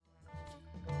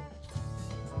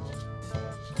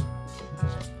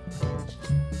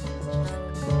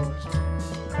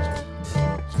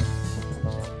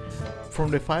from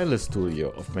the File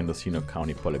Studio of Mendocino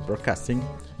County Public Broadcasting,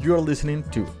 you are listening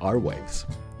to Our Waves,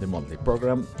 the monthly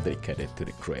program dedicated to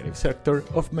the creative sector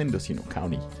of Mendocino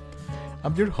County.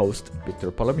 I'm your host,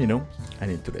 Victor Palomino, and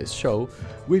in today's show,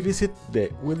 we visit the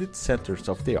Willits Centers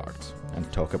of the Arts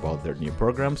and talk about their new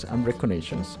programs and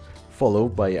recognitions,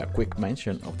 followed by a quick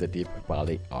mention of the Deep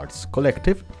Valley Arts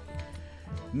Collective.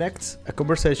 Next, a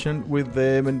conversation with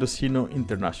the Mendocino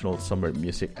International Summer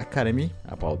Music Academy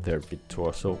about their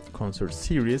Virtuoso Concert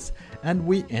Series, and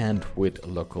we end with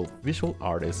local visual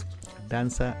artist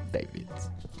Danza Davids.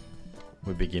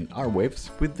 We begin our waves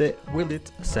with the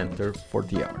Willits Center for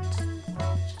the Arts.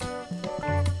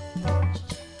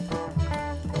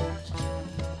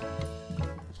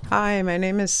 Hi, my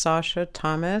name is Sasha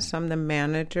Thomas. I'm the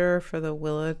manager for the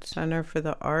Willits Center for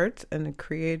the Arts and the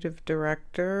creative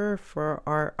director for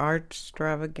our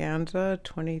Artstravaganza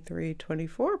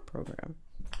 23-24 program.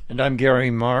 And I'm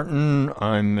Gary Martin.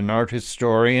 I'm an art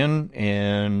historian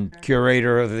and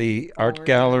curator of the art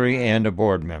gallery and a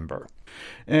board member.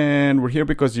 And we're here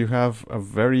because you have a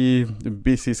very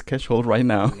busy schedule right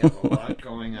now. We have a lot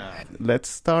going on. Let's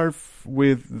start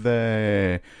with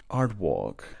the art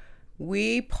walk.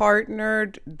 We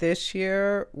partnered this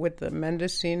year with the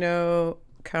Mendocino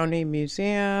County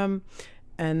Museum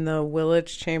and the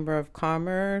Willits Chamber of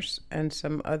Commerce and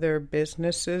some other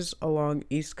businesses along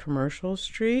East Commercial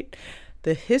Street.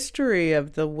 The history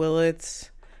of the Willits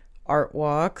Art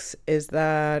Walks is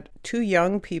that two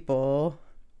young people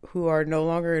who are no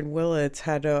longer in Willits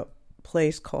had a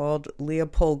place called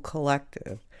Leopold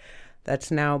Collective that's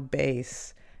now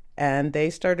Base. And they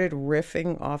started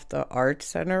riffing off the art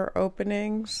center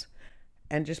openings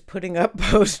and just putting up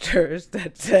posters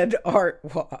that said Art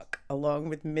Walk, along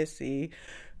with Missy,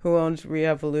 who owns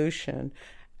Re-Evolution.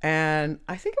 And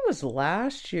I think it was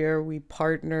last year we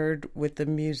partnered with the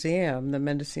museum, the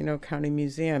Mendocino County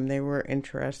Museum. They were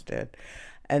interested.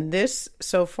 And this,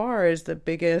 so far, is the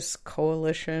biggest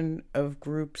coalition of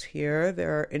groups here.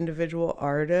 There are individual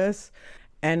artists.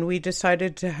 And we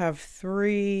decided to have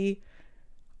 3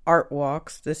 art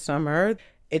walks this summer.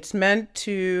 It's meant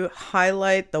to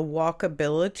highlight the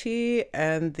walkability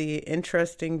and the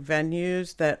interesting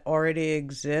venues that already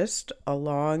exist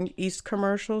along East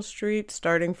Commercial Street,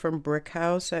 starting from Brick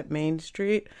House at Main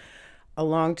Street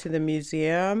along to the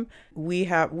museum. We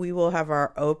will have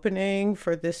our opening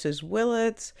for This Is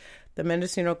Willits. The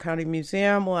Mendocino County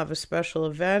Museum will have a special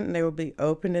event, and they will be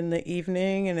open in the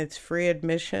evening, and it's free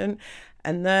admission.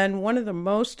 And then one of the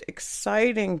most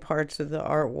exciting parts of the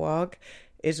art walk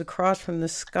is across from the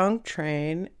skunk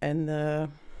train and the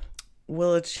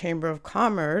Willits Chamber of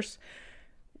Commerce.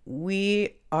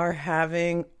 We are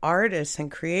having artists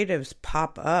and creatives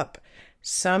pop up.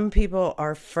 Some people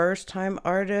are first-time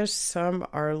artists. Some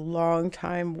are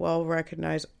long-time,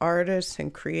 well-recognized artists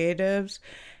and creatives.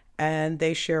 And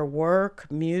they share work,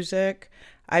 music.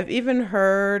 I've even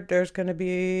heard there's going to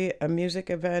be a music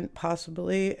event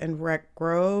possibly in Rec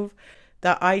Grove.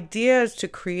 The idea is to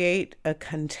create a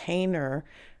container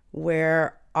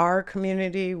where our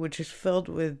community, which is filled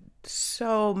with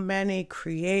so many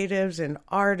creatives and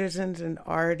artisans and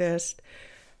artists,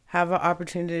 have an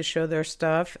opportunity to show their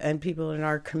stuff, and people in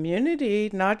our community,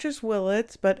 not just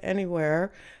Willits, but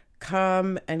anywhere,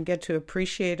 come and get to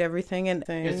appreciate everything and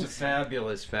things. It's a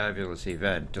fabulous, fabulous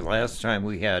event. The last time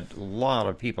we had a lot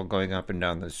of people going up and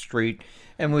down the street,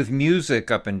 and with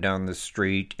music up and down the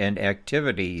street and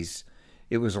activities,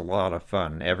 it was a lot of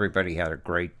fun. Everybody had a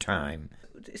great time.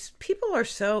 People are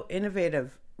so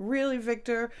innovative. Really,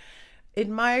 Victor,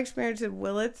 in my experience at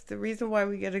Willits, the reason why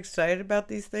we get excited about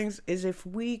these things is if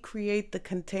we create the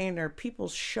container, people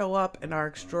show up and are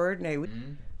extraordinary.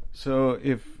 Mm-hmm. So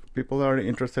if people are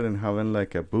interested in having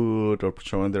like a booth or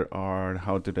showing their art,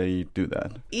 how do they do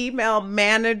that? Email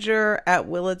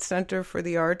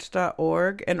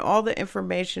manager@willitscenterforthearts.org, and all the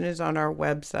information is on our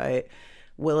website,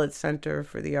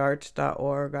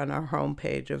 willitscenterforthearts.org, on our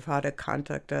homepage of how to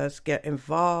contact us, get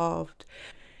involved.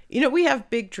 You know, we have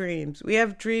big dreams. We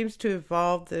have dreams to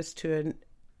evolve this to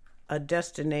a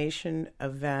destination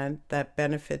event that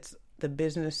benefits the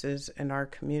businesses in our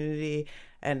community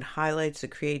and highlights the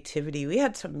creativity. We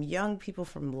had some young people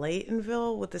from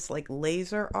Laytonville with this like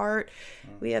laser art.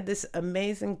 We had this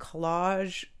amazing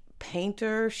collage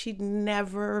painter. She'd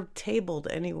never tabled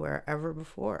anywhere ever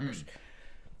before.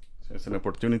 So it's an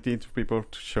opportunity for people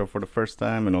to show for the first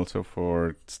time, and also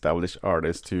for established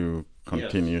artists to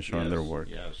continue showing their work.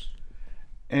 Yes.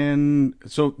 And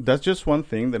so that's just one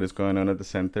thing that is going on at the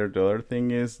center. The other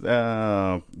thing is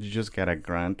you just got a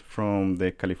grant from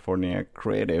the California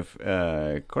Creative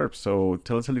Corp. So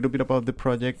tell us a little bit about the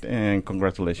project, and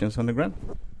congratulations on the grant.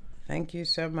 Thank you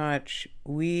so much.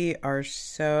 We are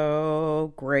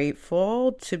so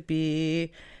grateful to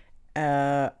be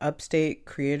Upstate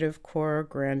Creative Corps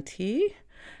grantee.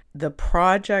 The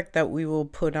project that we will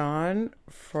put on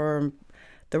for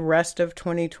the rest of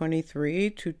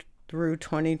 2023 through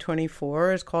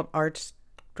 2024 is called Arts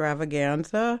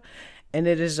Extravaganza, and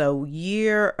it is a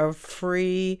year of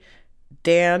free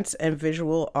dance and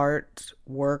visual arts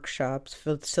workshops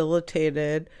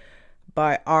facilitated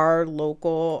by our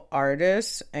local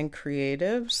artists and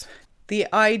creatives. The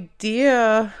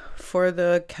idea for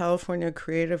the California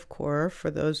Creative Corps, for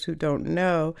those who don't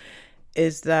know,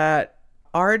 is that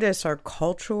artists are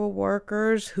cultural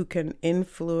workers who can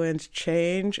influence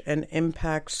change and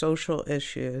impact social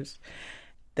issues.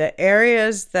 The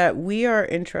areas that we are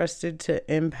interested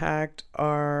to impact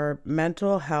are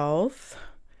mental health,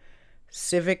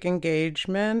 civic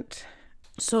engagement,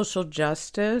 social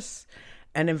justice,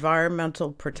 and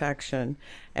environmental protection.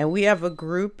 And we have a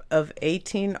group of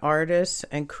 18 artists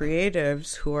and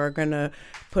creatives who are going to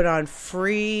put on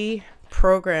free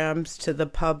programs to the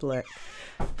public,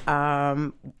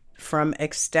 from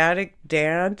ecstatic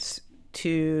dance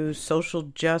to social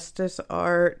justice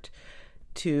art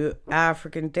to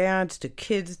African dance to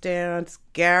kids dance.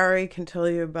 Gary can tell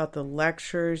you about the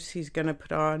lectures he's going to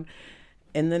put on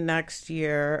in the next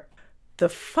year. The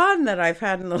fun that I've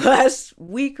had in the last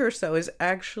week or so is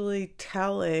actually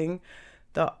telling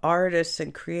the artists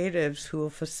and creatives who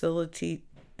will facilitate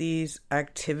these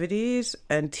activities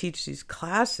and teach these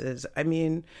classes. I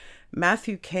mean,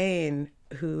 Matthew Kane,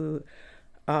 who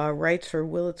writes for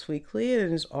Willits Weekly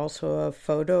and is also a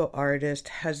photo artist,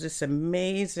 has this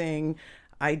amazing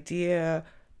idea,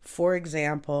 for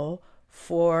example,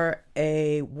 for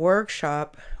a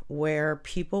workshop where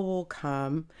people will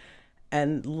come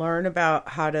and learn about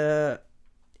how to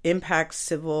impact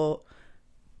civil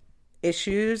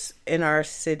issues in our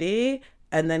city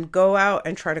and then go out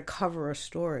and try to cover a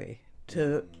story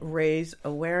to raise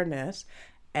awareness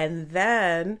and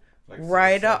then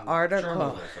write an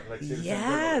article.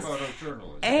 Yes.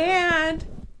 And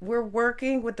we're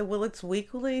working with the Willits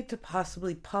Weekly to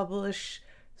possibly publish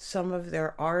some of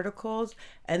their articles,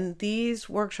 and these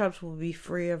workshops will be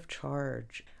free of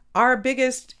charge. Our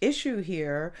biggest issue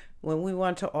here when we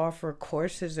want to offer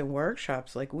courses and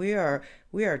workshops, like we are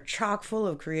chock full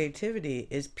of creativity,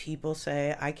 is people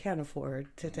say, I can't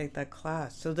afford to take that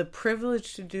class. So the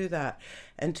privilege to do that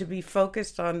and to be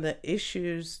focused on the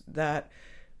issues that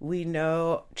we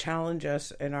know challenge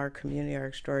us in our community are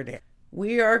extraordinary.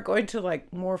 We are going to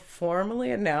more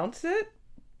formally announce it,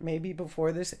 maybe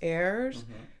before this airs,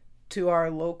 to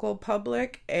our local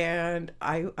public, and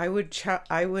I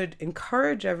would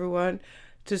encourage everyone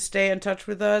to stay in touch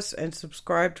with us and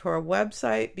subscribe to our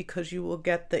website, because you will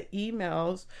get the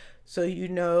emails so you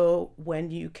know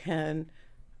when you can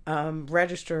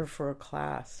register for a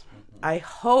class. I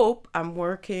hope, I'm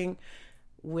working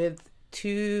with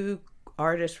 2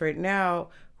 artists right now.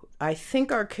 I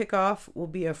think our kickoff will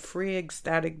be a free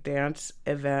ecstatic dance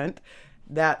event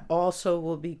that also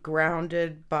will be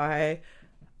grounded by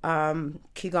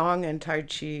Qigong and Tai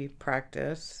Chi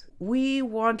practice. We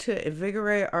want to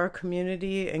invigorate our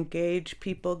community, engage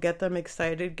people, get them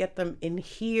excited, get them in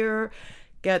here,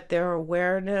 get their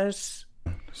awareness.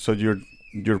 So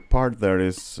your part there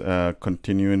is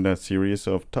continuing a series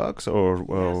of talks,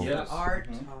 or Yes. Art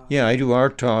talks. Yeah, I do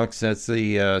art talks. That's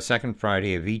the second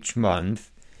Friday of each month.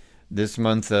 This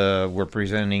month we're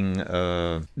presenting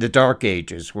The Dark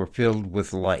Ages Were Filled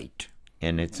with Light,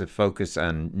 and it's a focus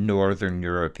on Northern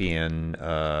European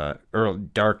early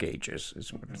Dark Ages,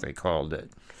 is what they called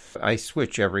it. I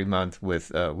switch every month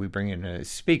with, we bring in a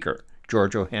speaker,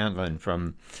 George O'Hanlon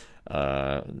from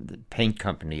the paint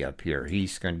company up here.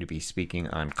 He's going to be speaking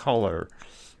on color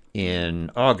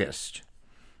in August.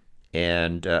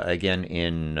 And again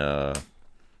in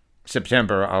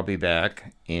September, I'll be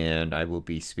back, and I will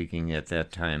be speaking at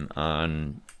that time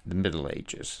on the Middle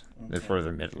Ages, the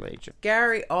further Middle Ages.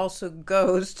 Gary also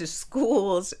goes to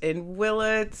schools in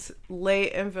Willits,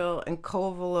 Laytonville, and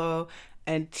Covelo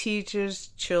and teaches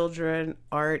children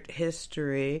art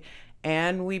history.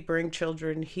 And we bring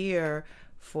children here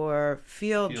for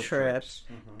field trips.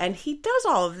 And he does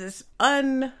all of this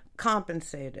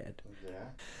uncompensated.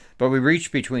 Yeah. But we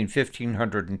reach between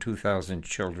 1,500 and 2,000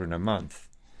 children a month.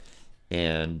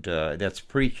 And that's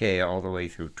pre-K all the way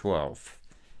through 12.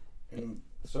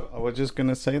 So I was just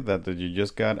gonna say that you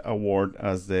just got award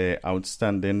as the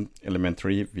outstanding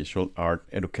elementary visual art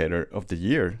educator of the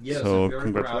year. Yes, so I'm very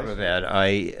congratulations. proud of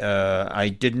that. I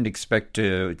didn't expect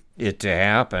it to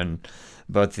happen,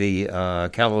 but the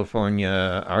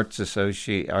California Arts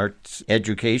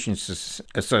Education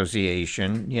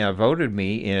Association, voted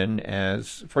me in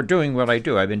for doing what I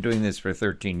do. I've been doing this for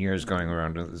 13 years, going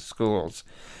around to the schools,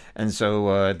 and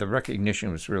so the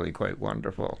recognition was really quite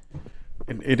wonderful.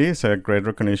 It is a great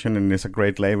recognition, and it's a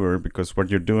great labor, because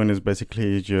what you're doing is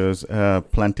basically just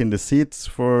planting the seeds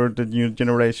for the new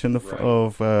generation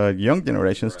of young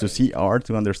generations to see art,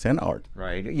 to understand art.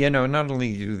 Right. Not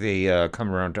only do they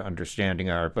come around to understanding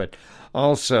art, but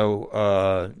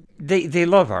also they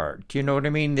love art. You know what I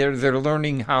mean? They're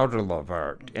learning how to love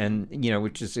art, and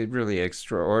which is really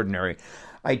extraordinary.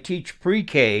 I teach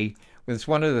pre-K. It's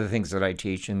one of the things that I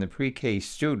teach, and the pre-K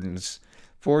students,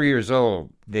 4 years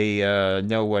old, they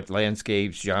know what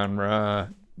landscapes,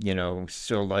 genre,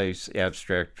 still lifes,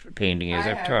 abstract painting is.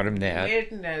 I've taught them that. I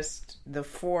witnessed the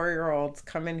 4-year-olds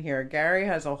come in here. Gary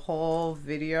has a whole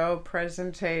video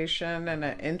presentation and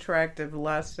an interactive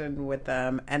lesson with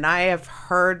them, and I have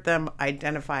heard them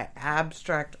identify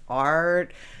abstract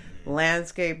art,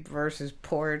 landscape versus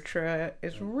portrait.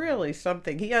 It's really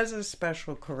something. He has a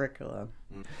special curriculum.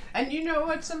 And you know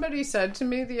what? Somebody said to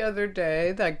me the other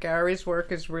day that Gary's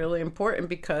work is really important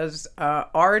because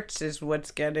arts is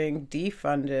what's getting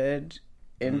defunded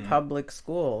in public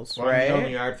schools, right? I'm the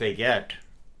only art they get.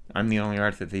 I'm the only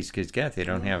art that these kids get. They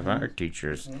don't have art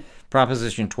teachers.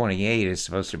 Proposition 28 is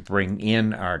supposed to bring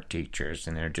in art teachers,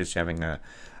 and they're just having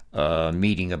a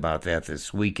meeting about that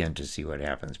this weekend to see what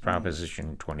happens.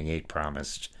 Proposition 28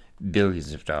 promised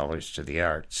billions of dollars to the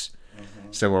arts.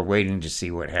 So we're waiting to see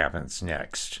what happens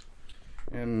next.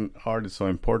 And art is so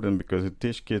important because it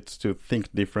teaches kids to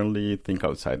think differently, think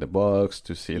outside the box,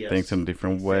 to see things in a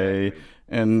different way.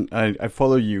 And I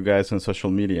follow you guys on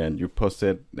social media, and you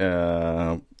posted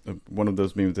one of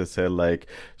those memes that said, like,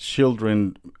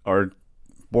 children are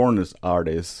born as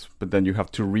artists, but then you have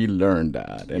to relearn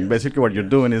that. And basically what you're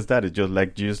doing is that it's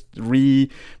just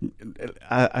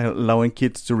allowing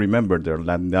kids to remember they're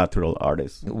natural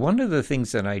artists. One of the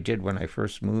things that I did when I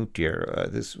first moved here,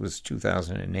 this was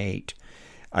 2008,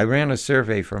 I ran a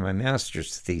survey for my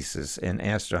master's thesis and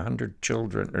asked 100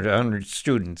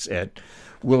 students at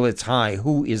Willits High,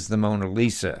 who is the Mona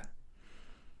Lisa?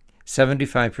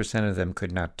 75% of them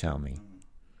could not tell me.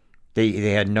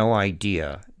 They had no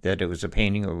idea that it was a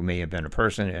painting or it may have been a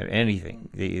person, anything.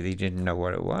 They didn't know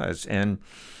what it was. And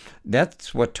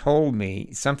that's what told me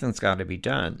something's got to be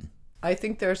done. I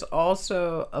think there's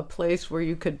also a place where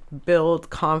you could build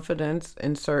confidence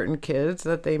in certain kids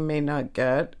that they may not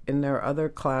get in their other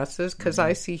classes. Because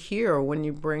I see here, when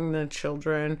you bring the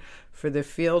children for the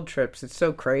field trips, it's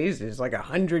so crazy. It's like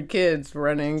 100 kids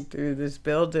running through this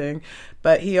building.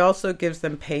 But he also gives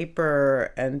them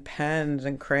paper and pens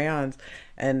and crayons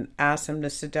and asks them to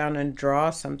sit down and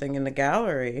draw something in the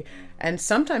gallery. And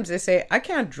sometimes they say, I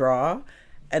can't draw.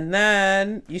 And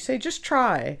then you say, just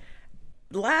try.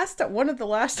 One of the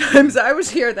last times I was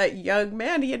here, that young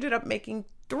man, he ended up making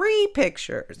 3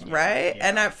 pictures, right? Yeah.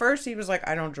 And at first he was like,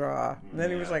 I don't draw. And then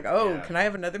he was like, can I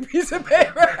have another piece of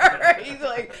paper? He's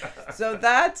like, so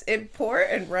that's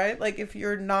important, right? Like, if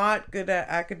you're not good at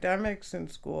academics in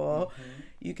school,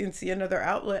 you can see another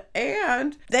outlet.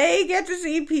 And they get to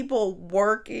see people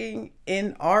working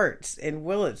in arts in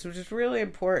Willits, which is really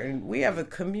important. We have a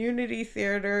community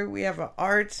theater. We have an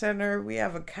art center. We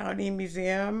have a county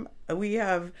museum. We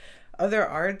have other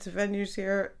arts venues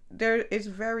here. It's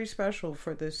very special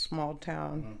for this small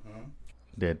town.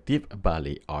 The Deep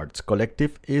Valley Arts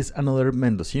Collective is another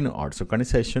Mendocino arts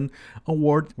organization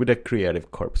awarded with a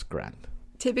Creative Corps grant.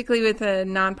 Typically with a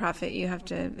nonprofit, you have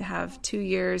to have 2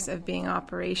 years of being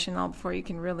operational before you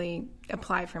can really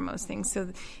apply for most things.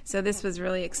 So this was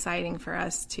really exciting for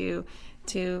us to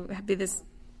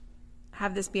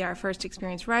have this be our first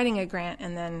experience writing a grant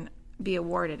and then be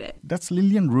awarded it. That's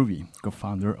Lillian Ruby,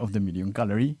 co-founder of the Medium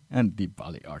Gallery and Deep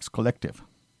Valley Arts Collective.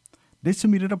 They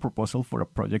submitted a proposal for a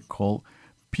project called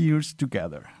Peers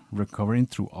Together, Recovering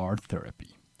Through Art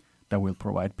Therapy, that will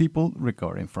provide people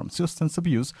recovering from substance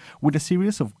abuse with a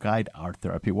series of guide art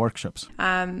therapy workshops.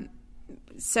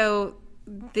 So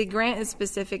the grant is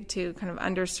specific to kind of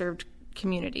underserved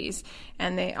communities,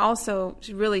 and they also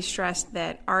really stressed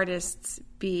that artists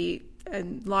be a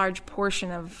large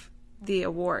portion of the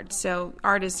award. So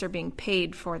artists are being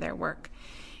paid for their work.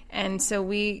 And so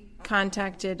we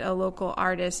contacted a local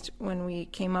artist when we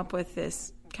came up with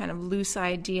this kind of loose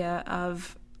idea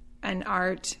of an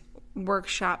art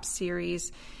workshop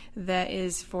series that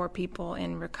is for people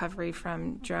in recovery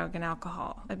from drug and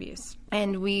alcohol abuse.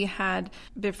 And we had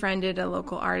befriended a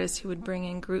local artist who would bring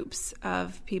in groups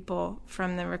of people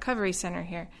from the recovery center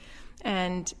here.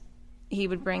 And he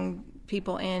would bring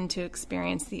people in to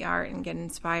experience the art and get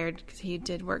inspired because he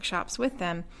did workshops with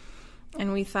them.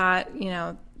 And we thought,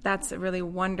 that's a really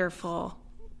wonderful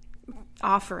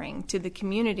offering to the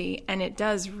community, and it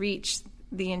does reach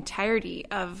the entirety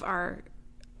of our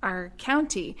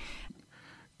county.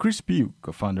 Chris Pugh,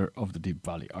 co-founder of the Deep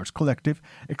Valley Arts Collective,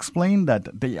 explained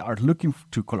that they are looking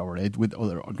to collaborate with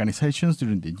other organizations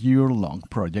during the year-long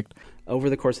project. Over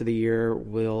the course of the year,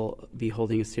 we'll be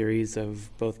holding a series of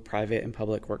both private and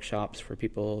public workshops for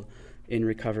people in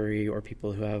recovery or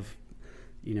people who have,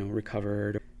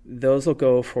 recovered. Those will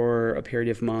go for a period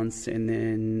of months, and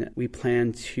then we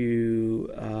plan to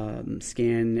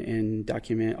scan and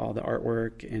document all the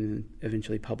artwork and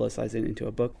eventually publicize it into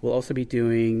a book. We'll also be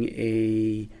doing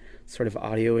a sort of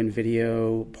audio and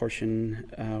video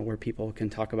portion where people can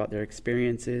talk about their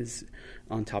experiences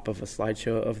on top of a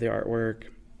slideshow of the artwork.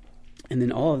 And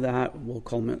then all of that will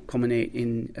culminate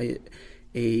in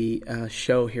a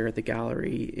show here at the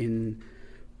gallery in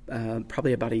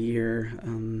probably about a year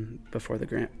before the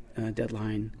grant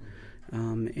deadline.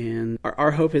 And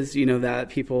our hope is, that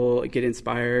people get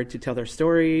inspired to tell their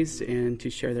stories and to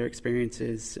share their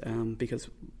experiences because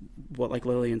like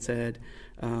Lillian said,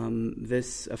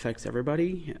 this affects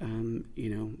everybody,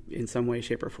 in some way,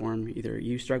 shape, or form. Either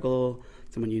you struggle,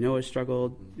 someone has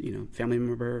struggled, family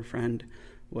member, friend,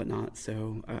 whatnot.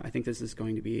 So I think this is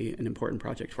going to be an important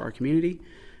project for our community,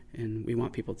 and we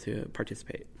want people to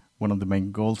participate. One of the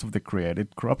main goals of the Creative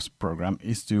Crops program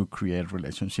is to create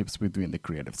relationships between the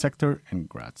creative sector and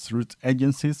grassroots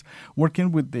agencies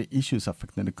working with the issues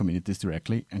affecting the communities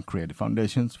directly and creative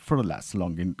foundations for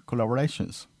lasting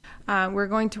collaborations. We're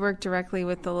going to work directly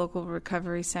with the local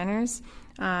recovery centers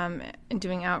and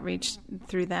doing outreach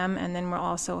through them, and then we'll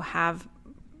also have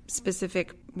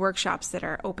specific workshops that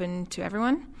are open to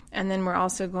everyone. And then we're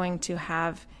also going to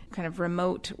have kind of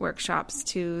remote workshops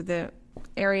to the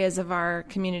areas of our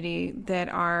community that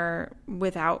are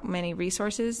without many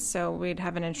resources. So we'd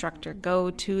have an instructor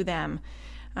go to them.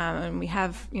 And we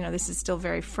have, this is still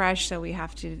very fresh, so we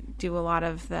have to do a lot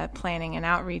of the planning and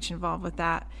outreach involved with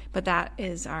that. But that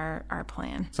is our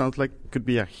plan. Sounds like it could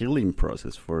be a healing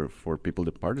process for people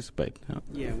to participate. Huh?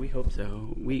 Yeah, we hope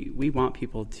so. We want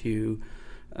people to,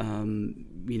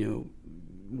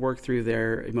 work through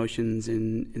their emotions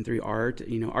and through art.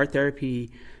 Art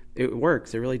therapy, it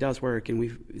works. It really does work.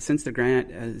 And since the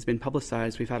grant has been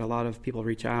publicized, we've had a lot of people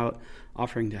reach out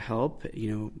offering to help,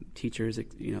 teachers,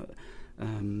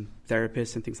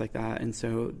 therapists and things like that. And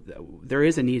so there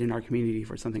is a need in our community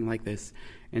for something like this.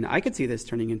 And I could see this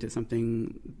turning into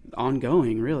something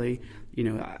ongoing, really.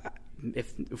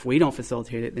 If we don't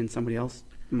facilitate it, then somebody else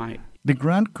might. The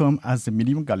grant comes as the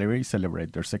Medium Gallery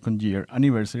celebrates their second year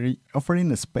anniversary,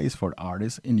 offering a space for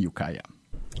artists in Ukiah.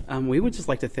 We would just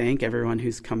like to thank everyone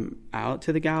who's come out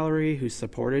to the gallery, who's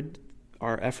supported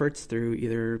our efforts through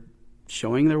either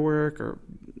showing their work or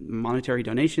monetary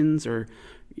donations or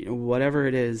whatever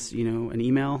it is, an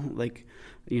email.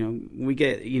 We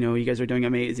get, you guys are doing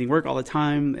amazing work all the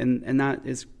time, and that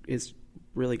is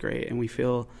really great. And we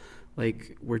feel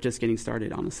like we're just getting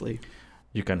started, honestly.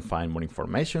 You can find more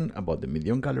information about the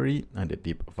Medium Gallery and the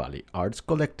Deep Valley Arts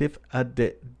Collective at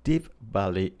the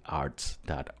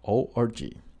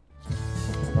deepvalleyarts.org.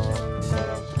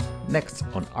 Next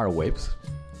on our waves,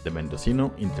 the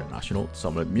Mendocino International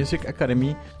Summer Music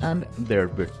Academy and their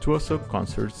Virtuoso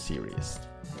Concert Series.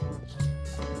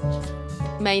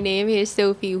 My name is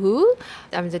Sophie Wu.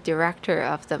 I'm the director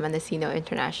of the Mendocino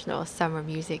International Summer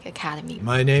Music Academy.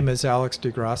 My name is Alex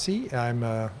DeGrassi. I'm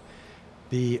a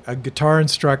guitar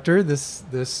instructor these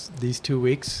 2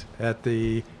 weeks at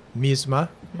the MISMA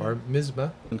or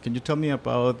MISMA. And can you tell me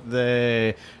about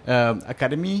the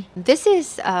academy? This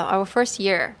is our first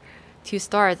year to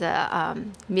start the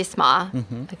MISMA,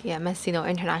 Mendocino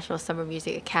International Summer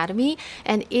Music Academy.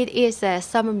 And it is a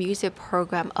summer music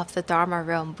program of the Dharma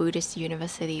Realm Buddhist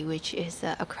University, which is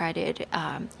an accredited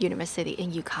university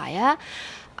in Ukiah.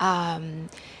 And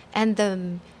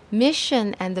the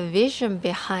mission and the vision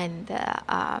behind the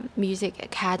Music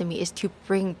Academy is to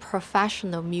bring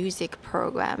professional music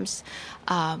programs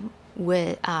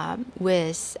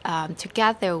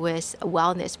together with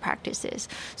wellness practices.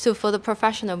 So for the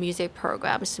professional music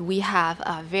programs, we have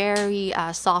a very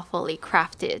thoughtfully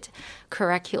crafted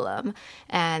curriculum,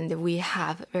 and we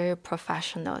have very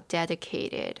professional,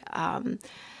 dedicated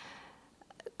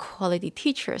quality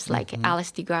teachers like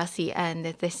Alex DeGrassi, and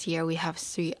this year we have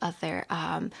 3 other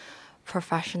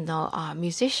professional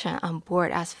musicians on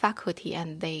board as faculty,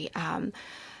 and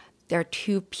there are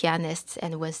 2 pianists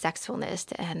and 1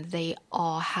 saxophonist, and they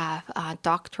all have a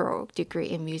doctoral degree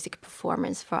in music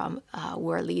performance from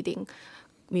world-leading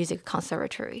music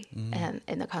conservatory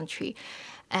in the country.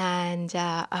 And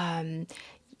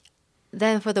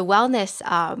then for the wellness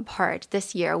part,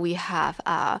 this year we have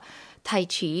Tai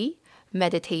Chi,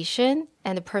 meditation,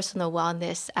 and personal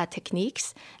wellness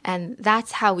techniques. And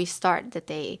that's how we start the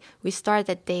day. We start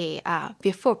the day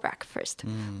before breakfast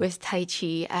with Tai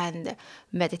Chi and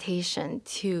meditation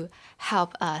to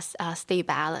help us stay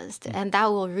balanced. And that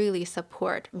will really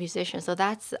support musicians. So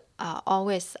that's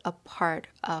always a part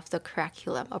of the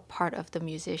curriculum, a part of the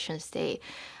musicians' day.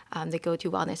 They go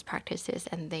to wellness practices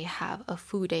and they have a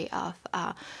full day of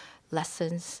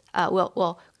lessons,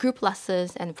 group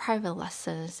lessons and private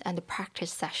lessons and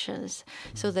practice sessions.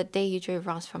 So the day usually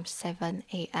runs from 7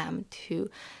 a.m. to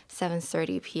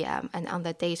 7:30 p.m. And on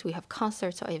the days we have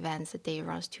concerts or events, the day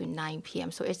runs to 9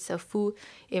 p.m. So it's a full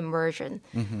immersion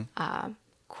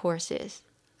courses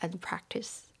and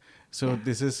practice. So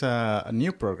this is a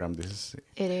new program.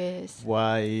 It is.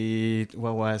 Where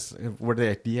the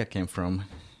idea came from?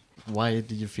 Why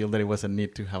did you feel that it was a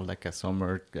need to have like a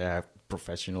summer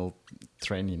professional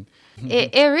training?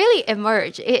 It really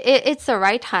emerged. It's the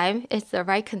right time. It's the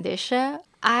right condition.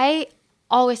 I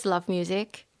always love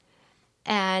music.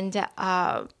 And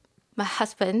my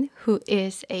husband, who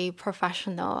is a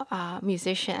professional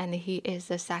musician, and he is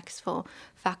a saxophone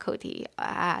faculty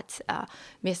at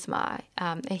MISMA,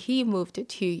 and he moved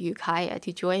to Ukiah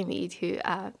to join me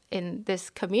in this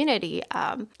community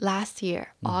last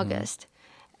year, August.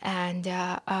 And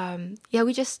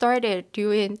we just started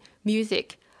doing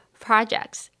music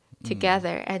projects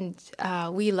together. And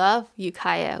we love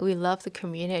Ukiah. We love the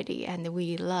community, and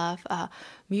we love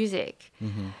music.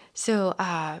 So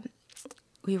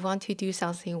we want to do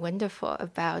something wonderful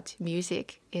about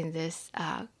music in this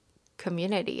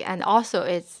community. And also,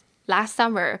 it's last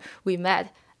summer we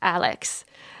met Alex.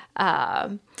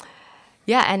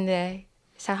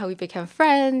 Somehow we became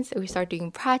friends. We started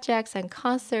doing projects and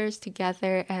concerts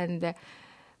together, and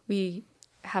we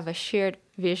have a shared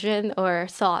vision or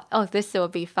thought, this will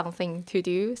be a fun thing to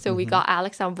do. So we got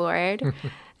Alex on board.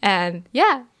 And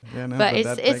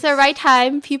it's the right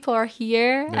time. People are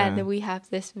here, and we have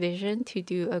this vision to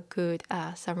do a good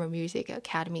summer music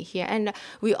academy here. And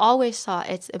we always thought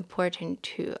it's important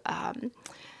to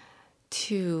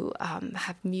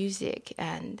have music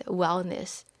and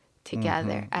wellness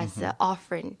together as an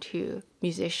offering to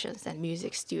musicians and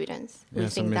music students. We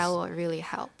think that will really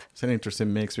help. It's an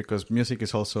interesting mix because music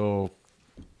is also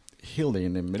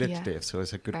healing and meditative, so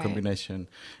it's a good combination.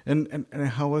 And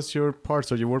how was your part?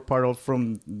 So you were part of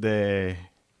the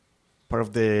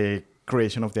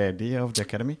creation of the idea of the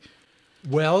academy?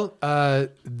 Well,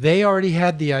 they already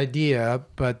had the idea,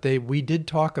 but we did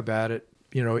talk about it,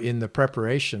 in the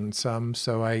preparation some.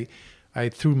 So I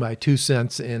threw my 2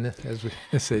 cents in,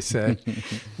 as they say.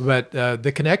 But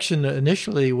the connection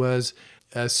initially was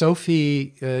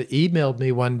Sophie emailed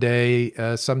me one day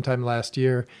sometime last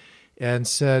year and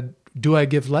said, do I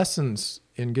give lessons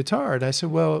in guitar? And I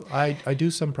said, well, I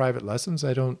do some private lessons.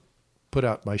 I don't put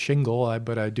out my shingle,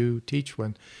 but I do teach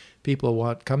when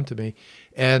people come to me.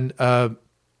 And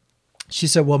she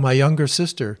said, well, my younger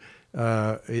sister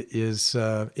is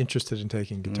interested in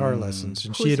taking guitar lessons.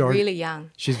 And she's really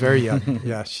young. She's very young.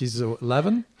 Yeah, she's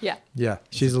 11? Yeah,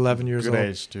 she's 11 years old. Good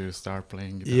age to start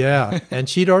playing guitar. Yeah, and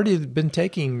she'd already been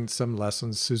taking some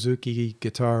lessons, Suzuki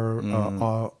guitar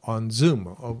on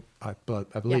Zoom, I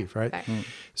believe, right?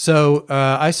 So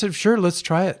I said, sure, let's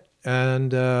try it.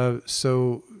 And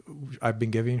so I've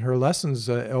been giving her lessons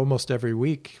almost every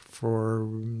week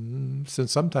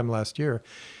since sometime last year.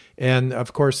 And,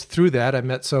 of course, through that, I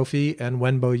met Sophie and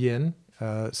Wenbo Yin,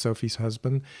 Sophie's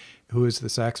husband, who is the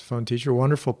saxophone teacher,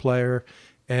 wonderful player.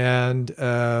 And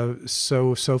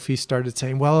so Sophie started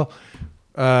saying, well,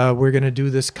 we're going to do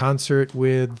this concert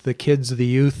with the kids, a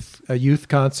youth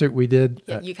concert. We did.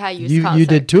 Ukiah Youth Concert. You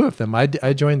did 2 of them. I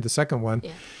joined the second one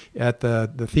at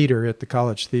the theater, at the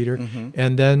college theater.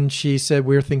 And then she said,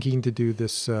 we're thinking to do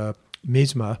this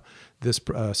MISMA, this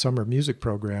summer music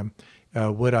program.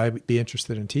 Would I be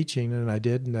interested in teaching? And I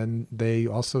did. And then they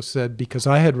also said, because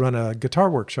I had run a guitar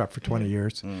workshop for 20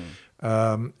 years,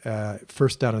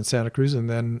 first down in Santa Cruz and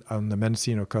then on the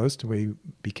Mendocino coast, we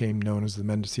became known as the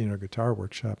Mendocino Guitar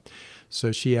Workshop.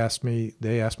 So they asked me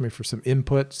for some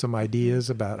input, some ideas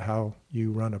about how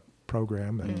you run a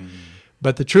program.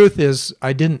 But the truth is,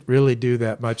 I didn't really do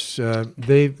that much.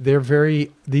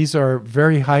 These are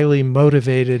very highly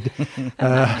motivated,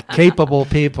 capable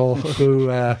people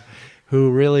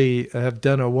who really have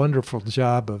done a wonderful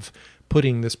job of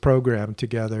putting this program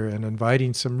together and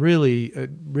inviting some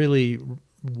really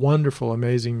wonderful,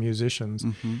 amazing musicians.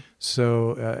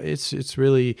 So it's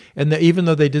really, and even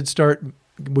though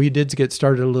we did get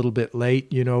started a little bit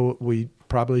late. We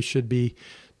probably should be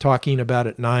talking about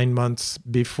it 9 months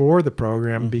before the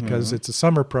program because it's a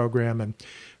summer program, and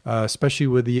especially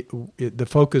with the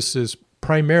focus is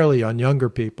primarily on younger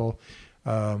people,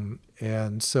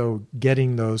 and so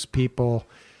getting those people.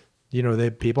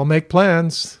 People make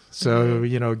plans, so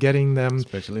getting them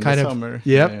especially in the summer.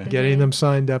 Getting them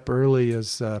signed up early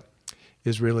is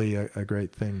really a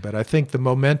great thing. But I think the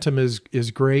momentum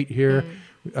is great here.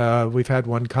 We've had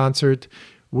one concert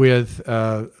with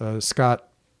Scott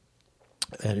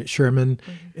and Sherman,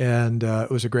 and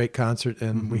it was a great concert.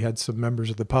 And we had some members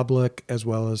of the public as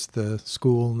well as the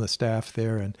school and the staff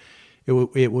there, and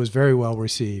it was very well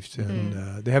received.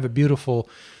 And they have a beautiful.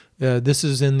 This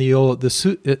is in the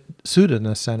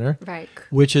Sudana Center, right,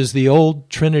 which is the old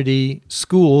Trinity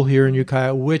School here in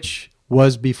Ukiah, which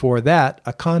was before that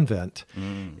a convent.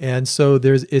 And so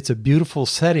it's a beautiful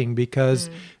setting because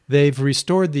they've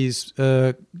restored these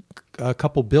a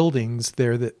couple buildings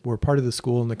there that were part of the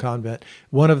school and the convent.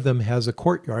 One of them has a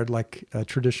courtyard like a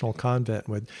traditional convent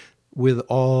with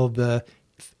all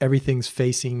everything's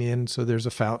facing in. So there's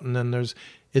a fountain and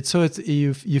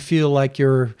you feel like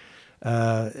you're.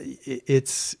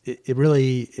 It's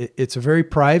a very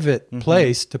private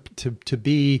place to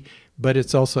be, but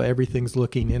it's also everything's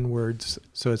looking inwards.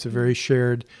 So it's a very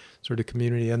shared sort of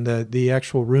community. And the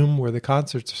actual room where the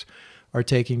concerts are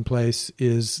taking place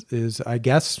is I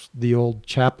guess the old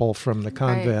chapel from the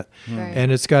convent, right.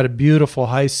 And it's got a beautiful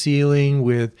high ceiling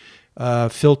with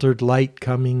filtered light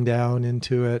coming down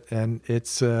into it, and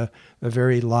it's a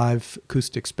very live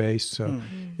acoustic space. So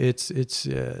it's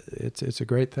a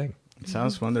great thing. It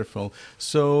sounds wonderful.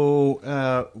 So,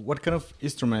 what kind of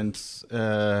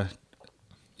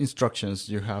instructions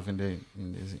do you have in the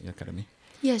academy?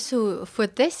 Yeah, so for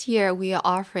this year, we are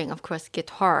offering, of course,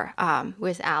 guitar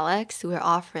with Alex. We're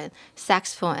offering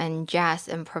saxophone and jazz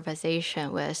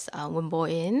improvisation with Wimbo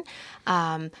In,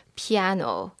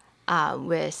 piano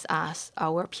with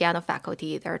our piano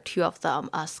faculty. There are two of them,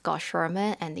 Scott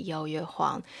Sherman and Yao Yue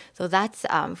Huang. So that's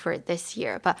for this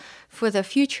year. But for the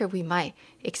future, we might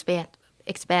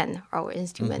expand our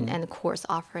instrument and course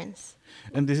offerings.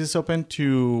 And this is open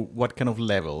to what kind of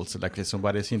levels? Like if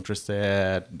somebody is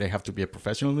interested, they have to be a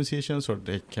professional musician, or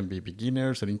they can be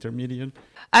beginners or intermediate?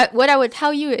 What I would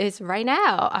tell you is right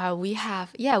now, we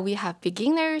have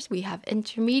beginners, we have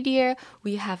intermediate,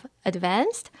 we have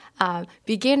advanced.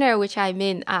 Beginner, which I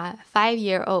mean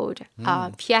 5-year-old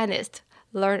pianist,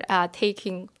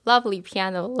 taking lovely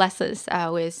piano lessons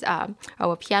with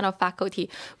our piano faculty.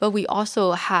 But we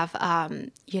also have,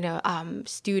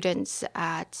 students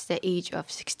at the age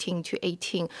of 16 to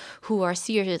 18 who are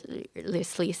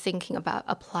seriously thinking about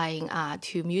applying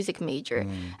to music major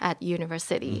at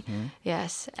university.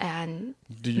 Yes. And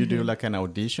do you do like an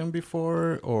audition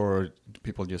before, or do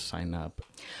people just sign up?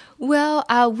 Well,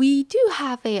 we do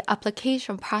have an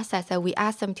application process that we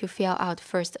ask them to fill out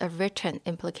first a written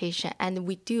application, and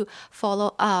we do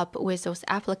follow up with those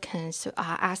applicants,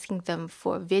 asking them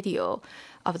for video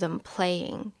of them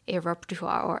playing a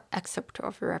repertoire or excerpt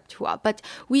of a repertoire. But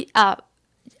we, at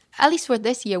least for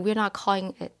this year, we're not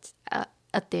calling it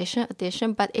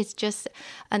audition, but it's just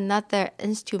another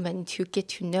instrument to get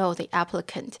to know the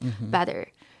applicant better,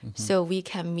 so we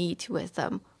can meet with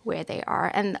them where they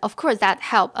are. And of course, that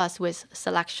helps us with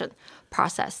selection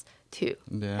process too.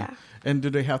 Yeah. And do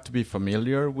they have to be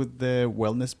familiar with the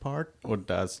wellness part, or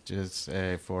that's just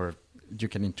for you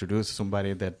can introduce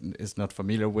somebody that is not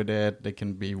familiar with it? They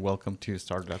can be welcome to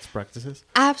start that practices?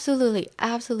 Absolutely.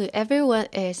 Everyone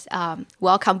is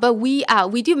welcome. But we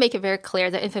do make it very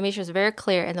clear. The information is very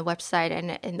clear in the website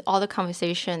and in all the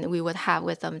conversation we would have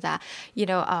with them that,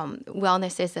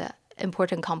 wellness is an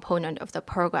important component of the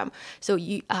program. So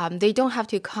they don't have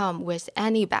to come with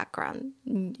any background,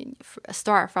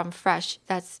 start from fresh.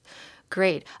 That's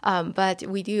great. But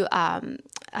we do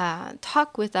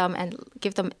talk with them and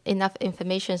give them enough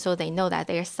information so they know that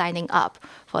they are signing up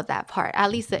for that part.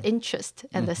 At least the interest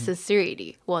and the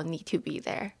sincerity will need to be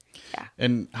there. Yeah.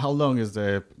 And how long is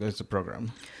the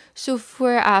program? So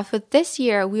for this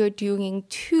year, we are doing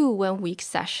 2 one-week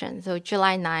sessions. So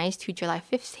July 9th to July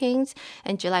 15th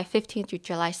and July 15th to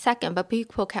July 2nd. But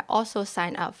people can also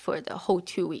sign up for the whole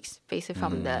 2 weeks, basically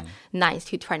from the 9th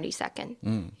to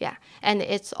 22nd. Yeah. And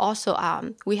it's also,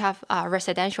 we have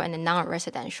residential and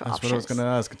non-residential That's options. what I was going to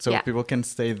ask. So people can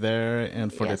stay there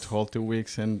and for Yes. the whole 2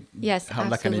 weeks and Yes, have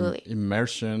like absolutely. an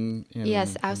immersion.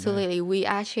 Yes, absolutely. We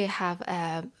actually have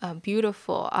a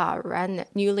beautiful,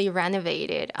 newly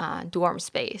renovated dorm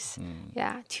space.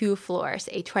 Yeah, 2 floors,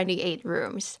 28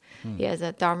 rooms. Yeah,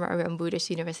 the Dharma Urban Buddhist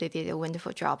University did a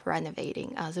wonderful job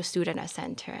renovating the student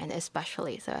center and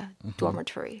especially the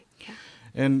dormitory. Yeah.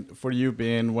 And for you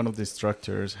being one of the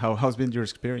instructors, how's been your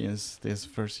experience this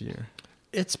first year?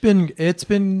 It's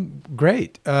been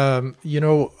great. As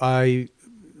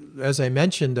I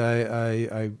mentioned,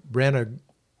 I ran a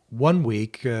 1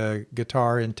 week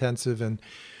guitar intensive and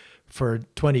for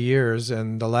 20 years,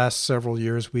 and the last several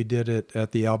years we did it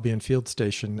at the Albion Field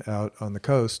Station out on the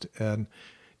coast, and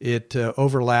it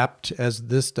overlapped, as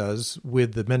this does,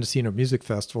 with the Mendocino Music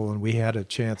Festival, and we had a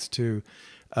chance to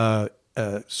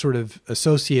sort of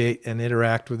associate and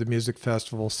interact with the music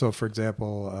festival. So, for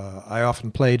example, I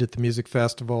often played at the music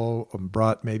festival and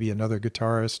brought maybe another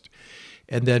guitarist,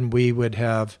 and then we would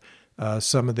have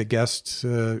some of the guest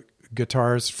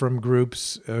guitarists from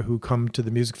groups who come to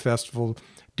the music festival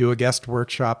do a guest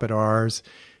workshop at ours,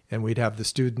 and we'd have the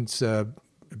students learn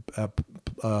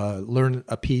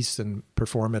a piece and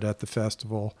perform it at the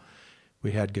festival.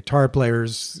 We had guitar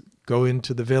players go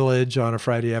into the village on a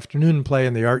Friday afternoon and play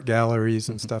in the art galleries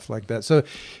and stuff like that. So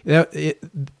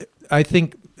I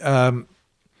think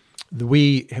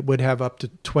we would have up to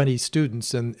 20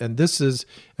 students. And this is,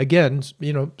 again,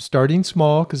 starting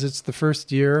small because it's the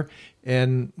first year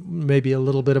and maybe a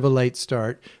little bit of a late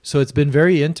start. So it's been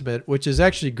very intimate, which is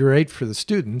actually great for the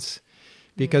students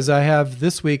because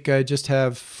this week I just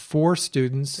have 4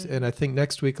 students, and I think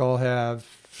next week I'll have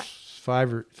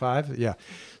 5. Yeah.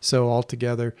 So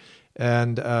altogether.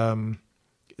 And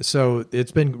so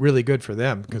it's been really good for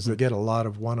them because they get a lot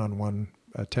of one-on-one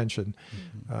attention.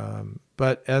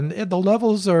 But the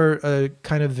levels are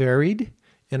kind of varied.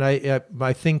 And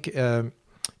I think in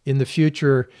the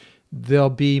future, there'll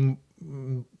be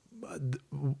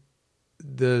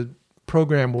the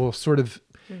program will sort of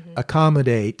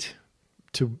accommodate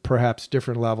to perhaps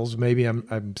different levels. Maybe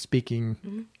I'm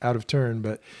speaking out of turn,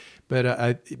 but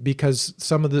because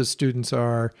some of the students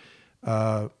are,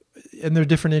 and they're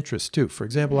different interests too. For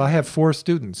example, I have 4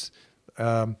 students.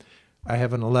 I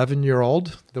have an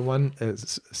 11-year-old, the one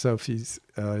is Sophie's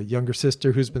younger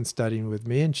sister, who's been studying with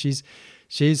me, and she's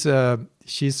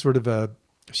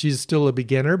still a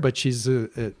beginner, but she's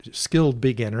a skilled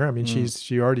beginner. I mean,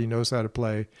 she already knows how to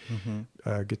play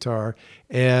guitar.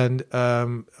 And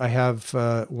I have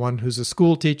one who's a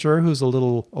school teacher who's a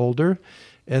little older.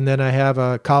 And then I have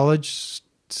a college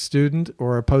student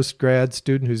or a post-grad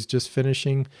student who's just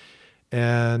finishing.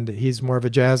 And he's more of a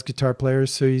jazz guitar player,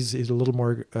 so he's a little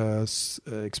more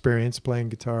experienced playing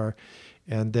guitar.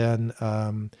 And then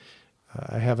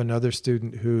I have another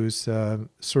student who's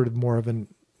sort of more of an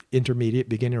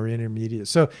beginner intermediate.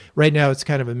 So right now it's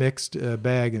kind of a mixed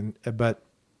bag, but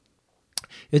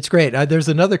it's great. There's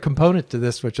another component to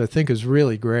this which I think is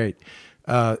really great.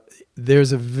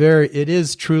 It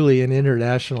is truly an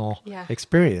international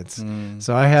experience.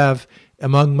 So I have,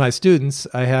 among my students,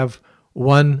 I have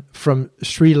one from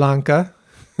Sri Lanka,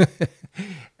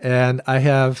 and I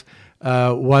have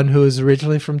one who is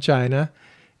originally from China,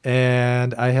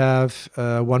 and I have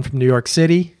one from New York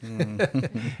City,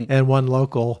 and one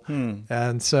local.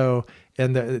 And so,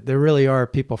 there really are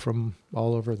people from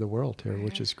all over the world here,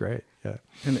 which is great. Yeah.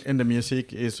 And the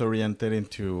music is oriented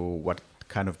into what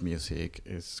kind of music?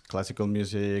 Is classical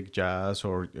music, jazz,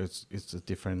 or it's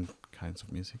different kinds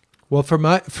of music? Well,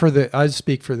 I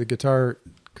speak for the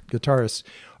guitarists.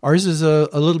 Ours is a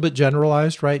little bit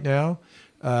generalized right now.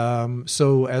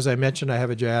 So as I mentioned, I have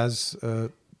a jazz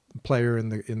player in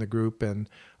the group, and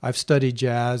I've studied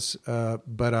jazz,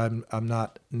 but I'm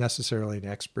not necessarily an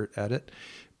expert at it.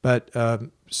 But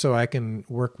so I can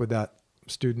work with that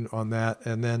student on that,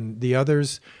 and then the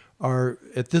others are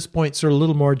at this point sort of a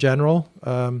little more general.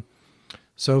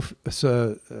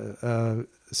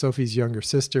 Sophie's younger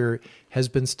sister has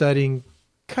been studying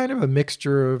kind of a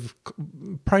mixture of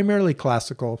primarily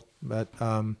classical, but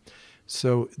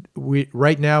so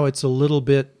right now it's a little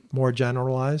bit more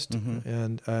generalized,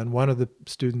 and one of the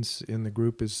students in the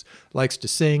group likes to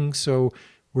sing, so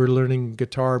we're learning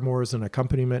guitar more as an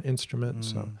accompaniment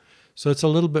instrument. So it's a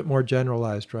little bit more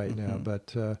generalized right now,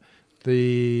 but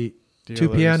the two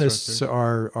other pianists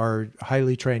instructors? are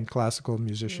highly trained classical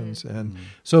musicians, and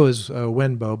so is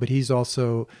Wenbo, but he's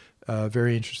also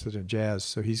very interested in jazz.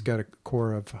 So he's got a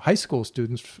core of high school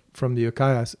students from the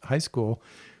Ukiah High School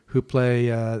who play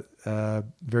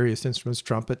various instruments,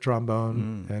 trumpet,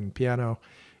 trombone, and piano.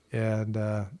 And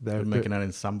They're making an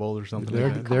ensemble or something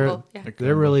like that?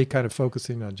 They're really kind of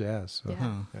focusing on jazz. So.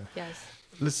 Yes.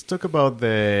 Let's talk about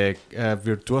the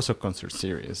Virtuoso Concert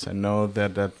Series. I know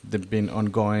that they've been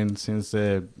ongoing since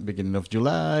the beginning of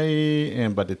July,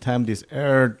 and by the time this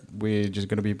aired, we're just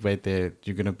going to be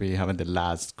you're going to be having the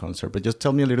last concert. But just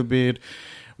tell me a little bit,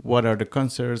 what are the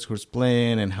concerts, who's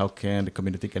playing, and how can the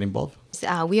community get involved?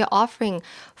 We are offering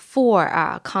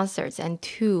 4 concerts and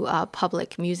 2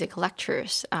 public music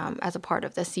lectures as a part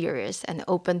of the series and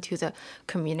open to the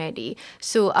community.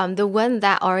 So the one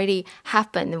that already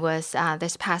happened was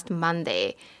this past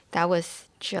Monday. That was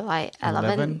July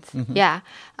 11th. Mm-hmm. Yeah,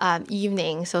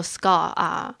 evening. So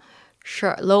Scott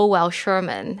Lowell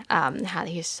Sherman had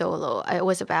his solo. It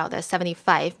was about a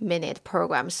 75-minute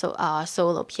program,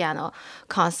 solo piano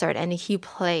concert, and he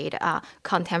played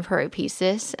contemporary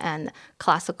pieces and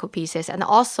classical pieces, and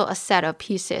also a set of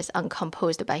pieces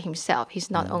uncomposed by himself. He's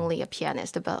not only a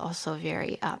pianist, but also a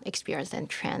very experienced and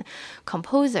trained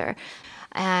composer.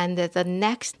 And the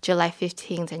next July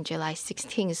 15th and July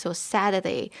 16th, so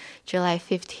Saturday, July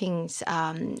 15th,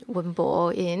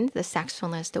 Wenbo In, the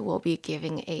saxophonist, will be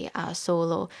giving a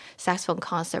solo saxophone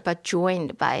concert, but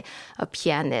joined by a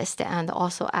pianist. And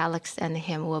also Alex and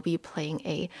him will be playing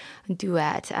a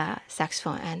duet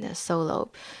saxophone and a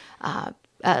solo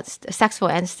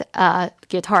saxophone and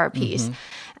guitar piece.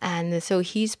 And so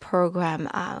his program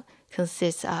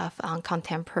consists of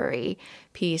contemporary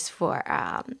piece for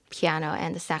piano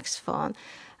and saxophone,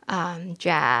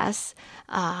 jazz,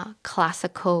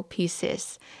 classical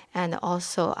pieces, and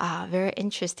also very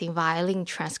interesting violin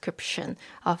transcription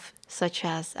of such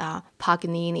as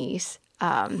Paganini's.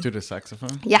 To the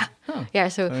saxophone? Yeah. Oh, yeah.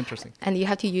 So interesting. And you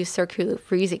have to use circular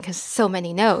freezing because so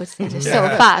many notes and it's so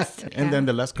fast. And then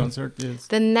the last concert is?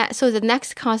 So the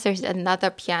next concert is another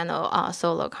piano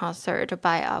solo concert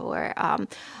by our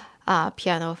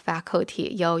piano faculty,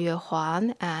 Yao Yue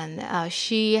Huan, and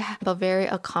she is very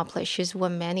accomplished. She's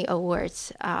won many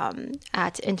awards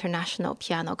at international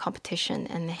piano competition,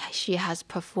 and she has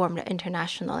performed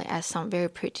internationally at some very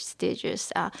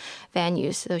prestigious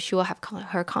venues. So she will have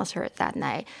her concert that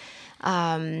night.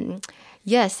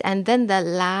 Yes, and then the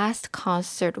last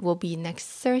concert will be next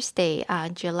Thursday,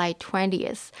 July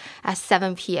 20th at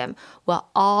 7 p.m., where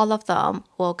all of them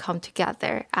will come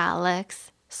together.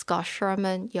 Alex, Scott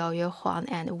Sherman, Yao Yue Huang,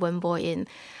 and Wenbo In.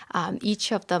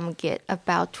 Each of them get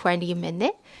about 20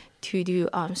 minutes to do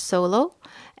solo.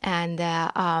 And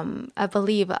I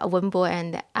believe Wenbo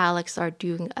and Alex are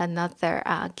doing another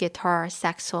guitar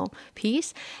saxophone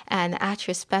piece. And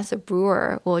actually Spencer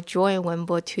Brewer will join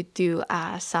Wenbo to do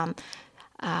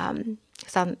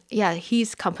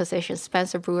his composition,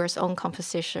 Spencer Brewer's own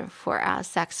composition for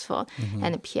saxophone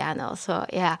and piano. So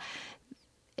yeah,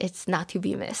 it's not to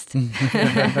be missed.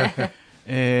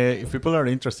 If people are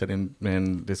interested in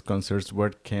these concerts, where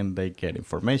can they get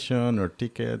information or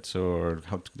tickets, or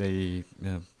how do they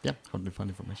find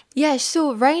information? Yeah,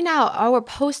 so right now our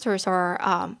posters are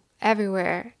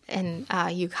everywhere in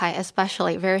Ukiah,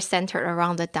 especially very centered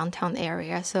around the downtown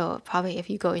area. So probably if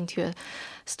you go into a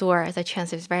store, the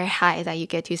chance is very high that you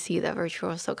get to see the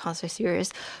Virtuoso Concert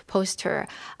Series poster.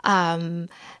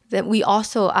 Then we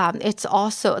also, it's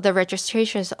also, the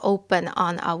registration is open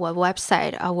on our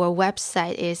website. Our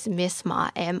website is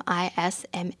MISMA,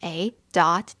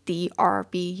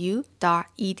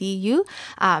 misma.drbu.edu.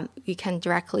 You can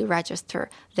directly register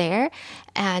there.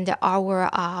 And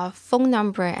our phone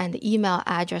number and email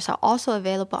address are also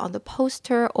available on the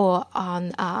poster or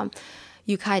on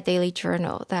Ukiah Daily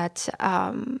Journal that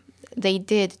they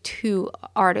did 2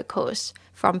 articles,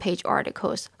 front page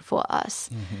articles for us.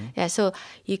 Yeah, so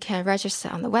you can register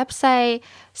on the website,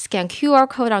 scan QR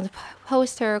code on the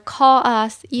poster, call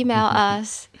us, email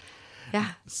us.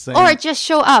 Yeah. Or just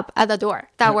show up at the door.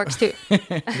 That works too.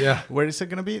 Yeah. Where is it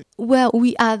going to be? Well,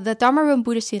 the Dharma Room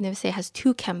Buddhist University has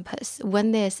 2 campuses.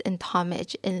 One is in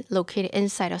Talmadge, located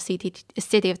inside of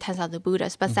city of 10,000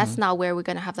 Buddhas, but that's not where we're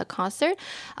going to have the concert.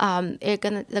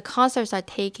 The concerts are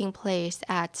taking place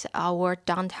at our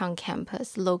downtown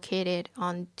campus, located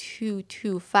on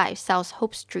 225 South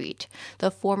Hope Street,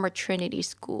 the former Trinity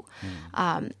School,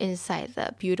 inside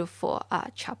the beautiful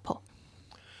chapel.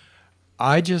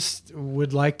 I just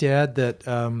would like to add that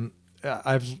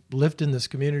I've lived in this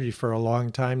community for a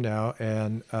long time now,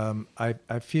 and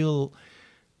I feel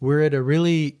we're at a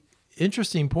really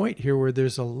interesting point here where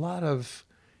there's a lot of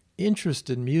interest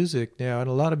in music now, and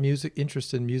a lot of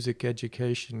interest in music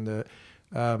education.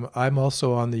 I'm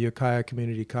also on the Ukiah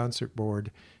Community Concert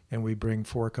Board, and we bring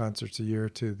 4 concerts a year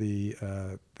to the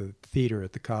theater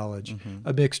at the college,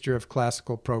 a mixture of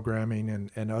classical programming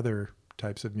and other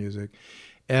types of music.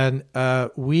 And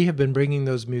we have been bringing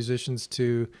those musicians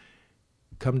to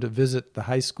come to visit the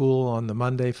high school on the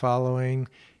Monday following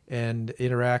and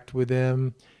interact with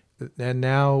them. And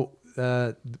now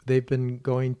they've been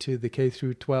going to the K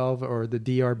through 12 or the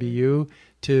DRBU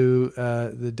to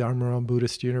the Dharma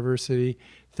Buddhist University,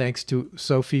 thanks to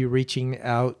Sophie reaching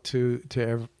out to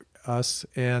us.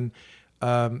 And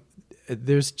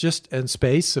there's and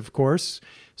space, of course.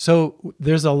 So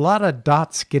there's a lot of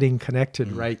dots getting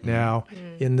connected right now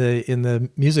in the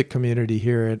music community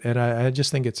here, and I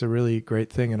just think it's a really great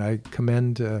thing, and I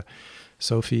commend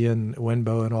Sophie and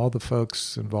Wenbo and all the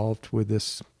folks involved with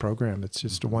this program. It's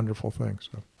just a wonderful thing.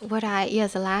 So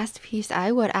the last piece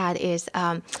I would add is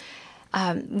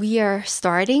we are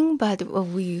starting, but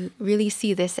we really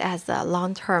see this as a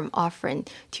long-term offering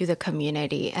to the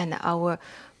community, and our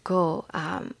goal,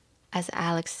 as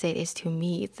Alex said, is to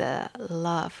meet the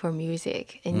love for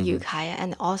music in Ukiah,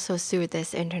 and also through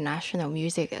this International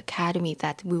Music Academy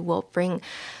that we will bring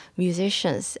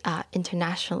musicians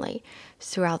internationally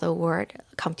throughout the world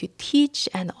come to teach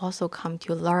and also come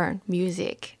to learn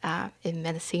music in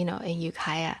Mendocino and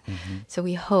Ukiah. So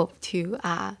we hope to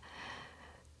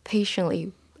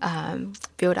patiently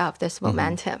build up this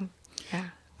momentum. Yeah.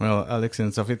 Well, Alex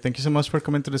and Sophie, thank you so much for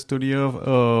coming to the studio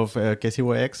of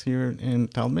KCYX here in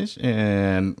Talmadge,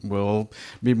 and we'll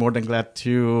be more than glad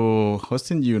to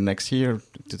hosting you next year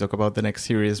to talk about the next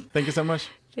series. Thank you so much.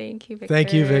 Thank you, Victor.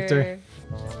 Thank you, Victor.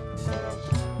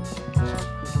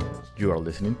 You are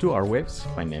listening to Airwaves.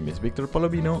 My name is Victor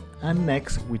Palomino, and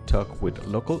next we talk with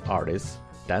local artist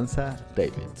Danza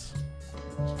Davids.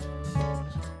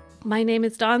 My name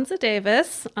is Danza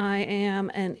Davis. I am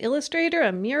an illustrator,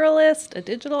 a muralist, a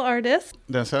digital artist.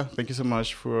 Danza, thank you so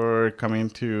much for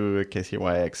coming to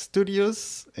KCYX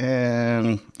Studios.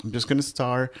 And I'm just going to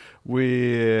start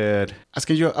with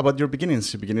asking you about your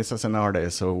beginnings as an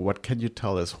artist. So what can you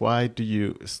tell us? Why do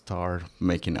you start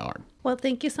making art? Well,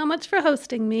 thank you so much for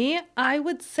hosting me. I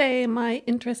would say my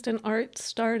interest in art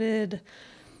started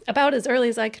about as early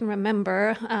as I can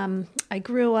remember. I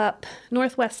grew up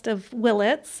northwest of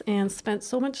Willits and spent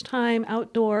so much time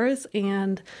outdoors,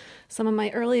 and some of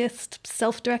my earliest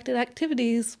self-directed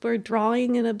activities were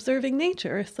drawing and observing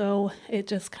nature. So it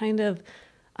just kind of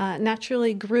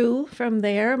naturally grew from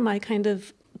there, my kind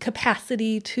of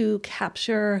capacity to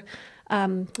capture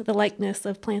the likeness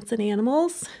of plants and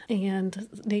animals, and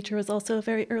nature was also a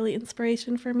very early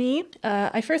inspiration for me.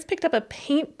 I first picked up a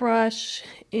paintbrush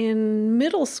in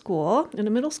middle school, in a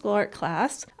middle school art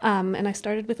class, and I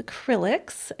started with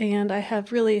acrylics, and I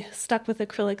have really stuck with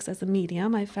acrylics as a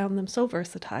medium. I found them so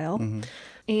versatile.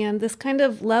 And this kind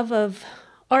of love of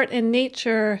art and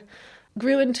nature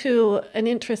grew into an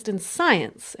interest in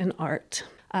science and art.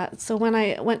 So when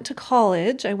I went to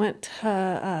college, I went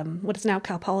to what is now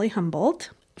Cal Poly Humboldt.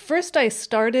 First, I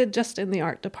started just in the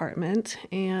art department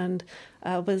and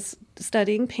was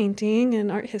studying painting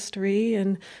and art history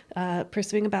and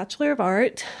pursuing a Bachelor of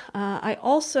Art. I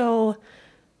also,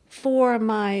 for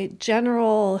my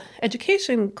general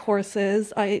education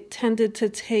courses, I tended to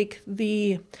take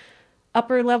the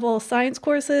upper level science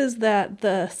courses that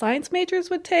the science majors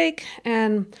would take,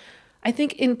 and I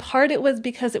think in part it was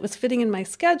because it was fitting in my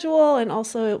schedule, and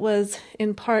also it was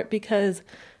in part because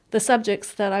the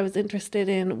subjects that I was interested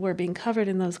in were being covered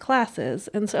in those classes.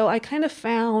 And so I kind of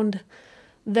found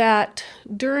that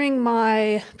during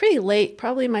my pretty late,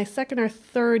 probably my second or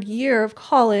third year of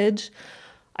college,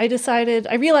 I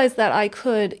realized that I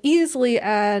could easily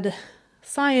add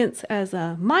science as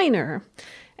a minor.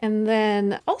 And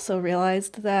then also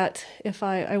realized that if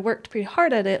I worked pretty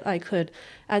hard at it, I could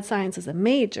add science as a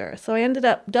major. So I ended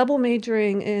up double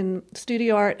majoring in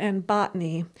studio art and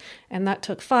botany, and that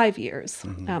took 5 years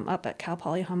up at Cal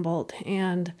Poly Humboldt.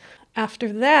 And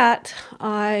after that,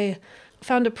 I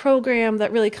found a program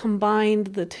that really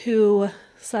combined the two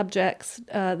subjects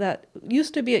that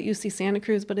used to be at UC Santa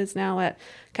Cruz, but is now at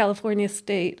California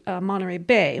State Monterey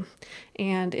Bay.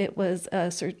 And it was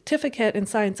a certificate in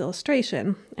science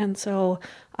illustration. And so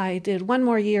I did 1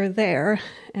 more year there.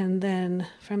 And then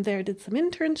from there did some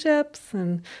internships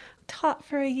and taught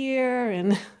for a year.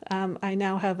 And I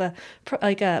now have a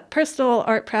personal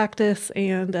art practice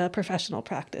and a professional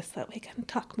practice that we can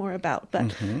talk more about.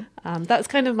 But that's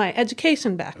kind of my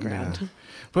education background. Yeah.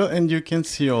 Well, and you can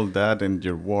see all that in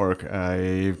your work.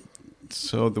 I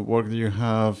So the work that you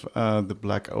have, the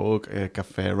Black Oak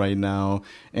Cafe right now,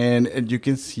 and you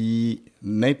can see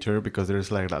nature because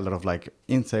there's like a lot of like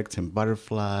insects and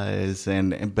butterflies,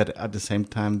 and but at the same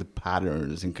time the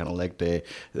patterns and kind of like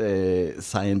the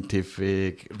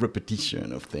scientific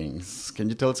repetition of things. Can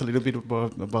you tell us a little bit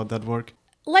about that work?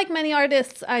 Like many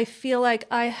artists, I feel like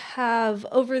I have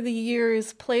over the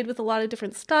years played with a lot of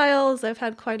different styles. I've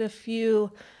had quite a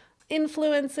few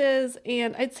influences,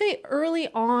 and I'd say early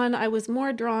on I was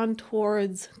more drawn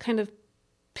towards kind of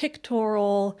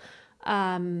pictorial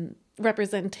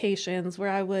representations, where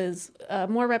I was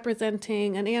more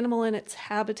representing an animal in its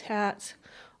habitat,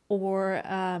 or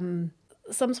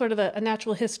some sort of a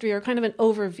natural history, or kind of an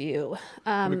overview.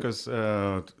 Because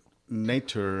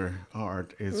nature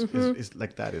art is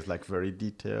like that. It's like very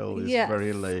detailed. It's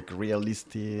very like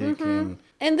realistic, and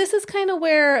this is kind of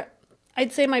where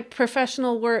I'd say my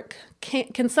professional work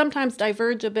can sometimes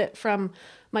diverge a bit from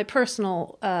my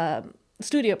personal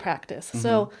studio practice.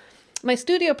 So my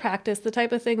studio practice, the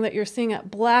type of thing that you're seeing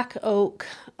at Black Oak,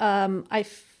 I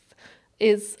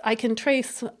can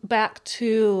trace back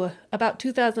to about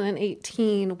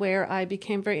 2018, where I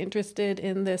became very interested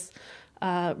in this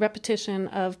repetition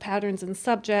of patterns and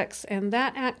subjects, and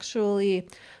that actually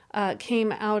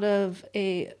came out of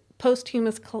a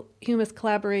posthumous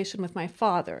collaboration with my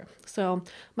father. So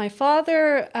my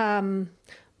father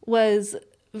was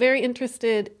very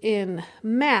interested in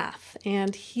math,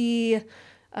 and he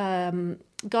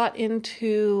got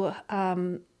into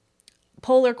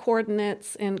polar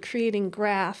coordinates and creating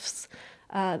graphs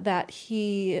that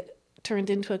he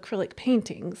turned into acrylic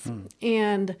paintings.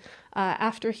 And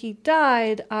after he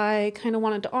died, I kind of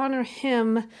wanted to honor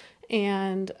him,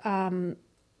 and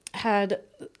had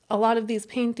a lot of these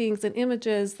paintings and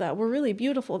images that were really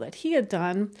beautiful that he had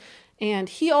done. And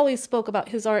he always spoke about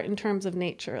his art in terms of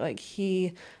nature. Like,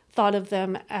 he thought of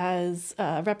them as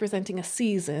representing a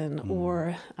season,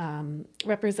 or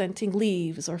representing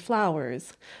leaves or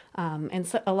flowers. And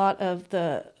so a lot of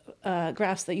the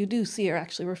graphs that you do see are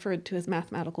actually referred to as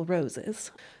mathematical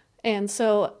roses. And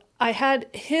so I had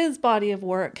his body of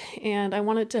work, and I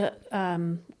wanted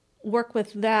to work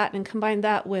with that and combine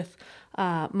that with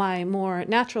my more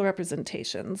natural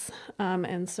representations.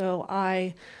 And so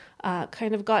I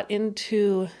kind of got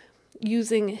into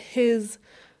using his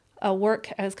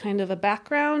work as kind of a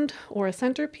background or a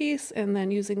centerpiece, and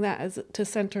then using that as to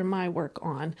center my work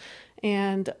on.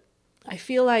 And I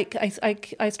feel like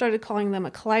I started calling them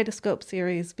a kaleidoscope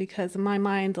series, because in my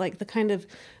mind, like, the kind of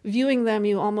viewing them,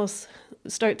 you almost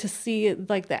start to see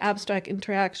like the abstract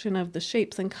interaction of the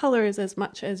shapes and colors as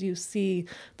much as you see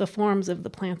the forms of the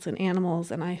plants and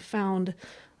animals. And I found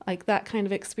like that kind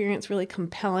of experience really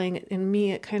compelling. In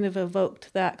me, it kind of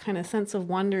evoked that kind of sense of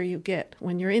wonder you get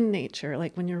when you're in nature,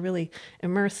 like when you're really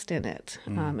immersed in it.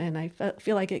 And I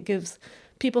feel like it gives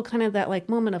people kind of that like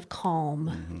moment of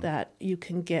calm that you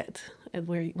can get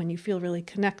when you feel really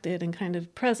connected and kind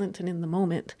of present and in the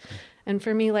moment. And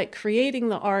for me, like, creating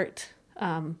the art,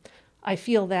 I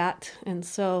feel that. And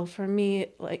so for me,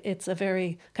 like, it's a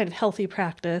very kind of healthy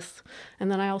practice.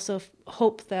 And then I also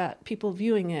hope that people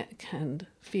viewing it can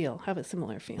have a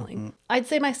similar feeling. I'd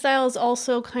say my style is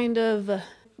also kind of,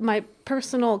 my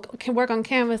personal work on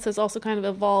canvas has also kind of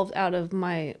evolved out of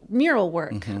my mural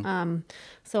work.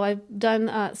 So I've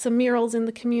done some murals in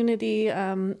the community,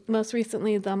 most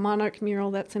recently the Monarch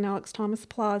mural that's in Alex Thomas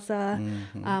Plaza.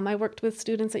 I worked with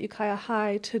students at Ukiah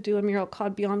High to do a mural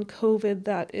called Beyond COVID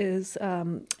that is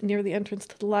near the entrance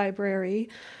to the library.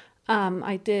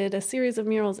 I did a series of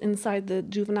murals inside the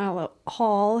juvenile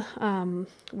hall,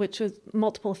 which was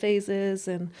multiple phases,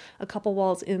 and a couple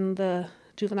walls in the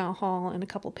juvenile hall, and a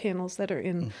couple panels that are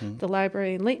in the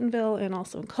library in Laytonville and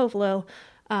also in Covelo.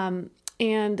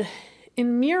 And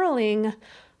in muraling,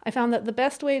 I found that the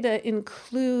best way to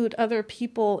include other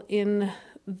people in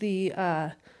the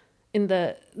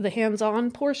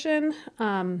hands-on portion,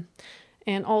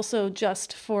 and also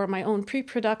just for my own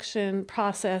pre-production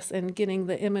process and getting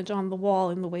the image on the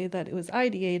wall in the way that it was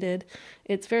ideated,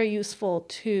 it's very useful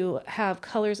to have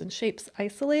colors and shapes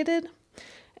isolated.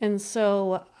 And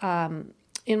so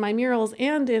in my murals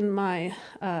and in my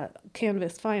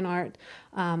canvas fine art,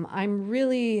 I'm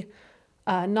really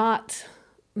not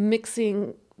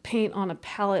mixing paint on a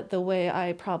palette the way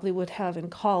I probably would have in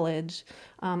college.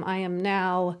 I am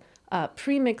now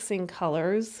pre-mixing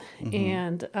colors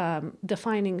and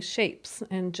defining shapes,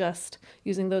 and just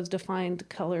using those defined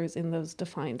colors in those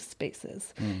defined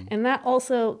spaces. And that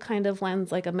also kind of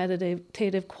lends like a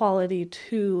meditative quality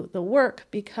to the work,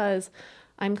 because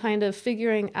I'm kind of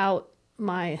figuring out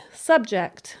my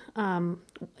subject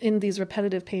in these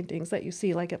repetitive paintings that you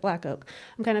see, like at Black Oak.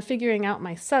 I'm kind of figuring out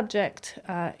my subject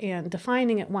and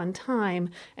defining it one time,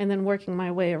 and then working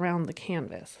my way around the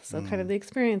canvas. So kind of the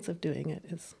experience of doing it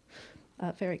is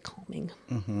very calming.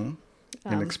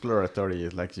 And exploratory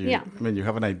is like I mean, you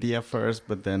have an idea first,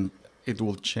 but then it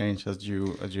will change as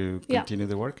you continue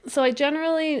the work. So I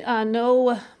generally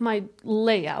know my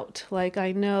layout. Like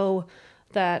I know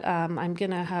that I'm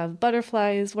going to have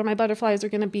butterflies, where my butterflies are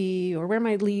going to be, or where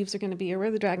my leaves are going to be, or where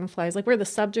the dragonflies, like where the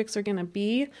subjects are going to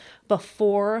be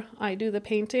before I do the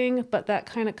painting. But that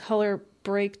kind of color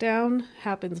breakdown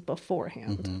happens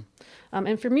beforehand.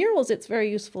 And for murals, it's very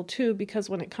useful too, because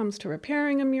when it comes to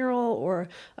repairing a mural or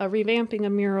revamping a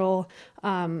mural,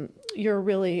 you're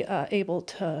really able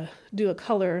to do a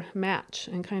color match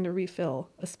and kind of refill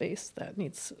a space that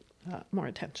needs more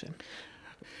attention.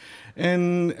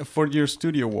 And for your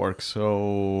studio work,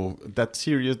 so that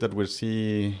series that we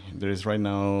see there is right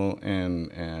now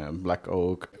in Black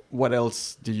Oak, what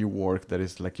else do you work that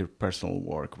is like your personal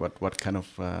work? What kind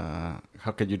of,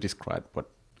 how can you describe what?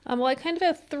 Well, I kind of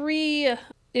have 3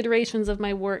 iterations of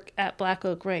my work at Black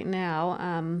Oak right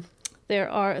now. There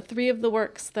are 3 of the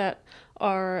works that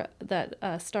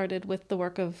started with the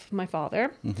work of my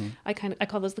father. I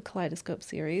call those the Kaleidoscope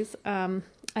series.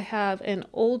 I have an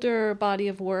older body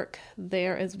of work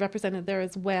there is represented there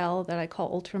as well that I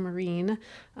call Ultramarine,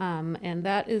 and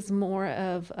that is more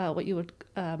of what you would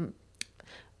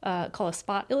call a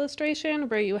spot illustration,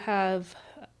 where you have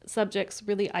subjects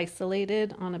really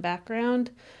isolated on a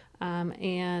background,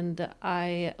 and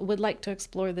I would like to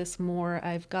explore this more.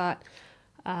 I've got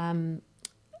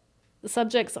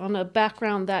subjects on a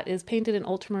background that is painted in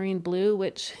ultramarine blue,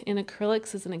 which in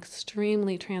acrylics is an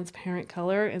extremely transparent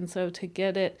color, and so to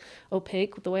get it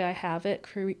opaque the way I have it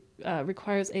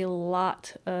requires a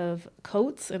lot of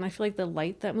coats, and I feel like the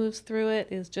light that moves through it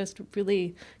is just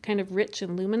really kind of rich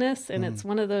and luminous, and it's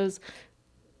one of those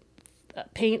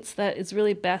paints that is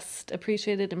really best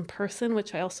appreciated in person,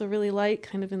 which I also really like,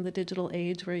 kind of in the digital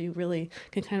age where you really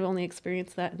can kind of only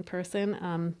experience that in person.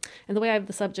 And the way I have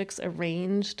the subjects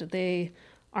arranged, they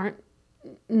aren't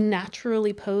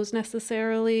naturally posed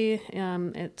necessarily.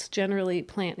 It's generally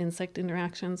plant-insect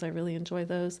interactions. I really enjoy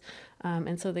those.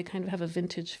 And so they kind of have a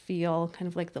vintage feel, kind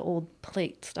of like the old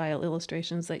plate style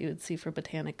illustrations that you would see for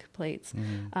botanic plates.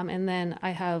 And then I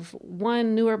have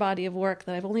one newer body of work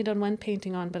that I've only done one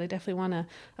painting on, but I definitely want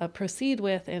to proceed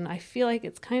with. And I feel like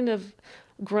it's kind of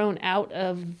grown out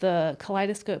of the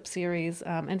Kaleidoscope series.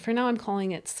 And for now I'm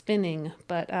calling it Spinning,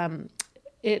 but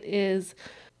it is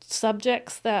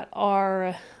subjects that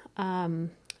are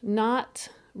not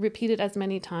repeated as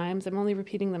many times. I'm only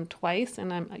repeating them twice,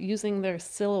 and I'm using their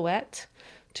silhouette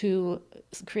to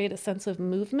create a sense of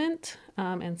movement.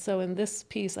 And so in this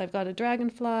piece, I've got a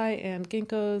dragonfly and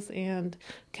ginkgos and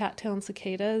cat-tailed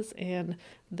cicadas, and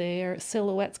their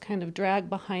silhouettes kind of drag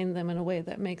behind them in a way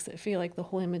that makes it feel like the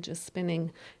whole image is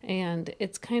spinning. And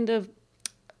it's kind of,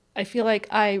 I feel like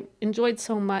I enjoyed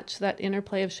so much that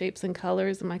interplay of shapes and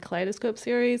colors in my Kaleidoscope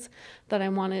series that I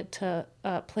wanted to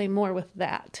play more with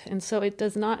that. And so it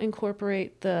does not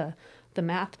incorporate the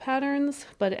math patterns,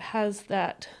 but it has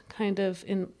that kind of,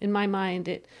 in my mind,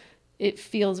 it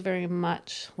feels very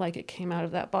much like it came out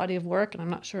of that body of work, and I'm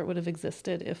not sure it would have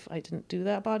existed if I didn't do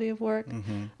that body of work.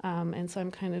 And so I'm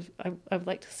kind of, I'd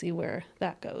like to see where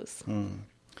that goes.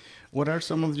 What are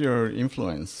some of your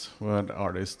influence? What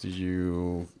artists do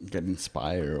you get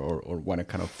inspired, or what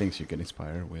kind of things you get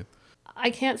inspired with? I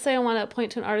can't say I want to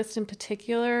point to an artist in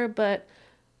particular, but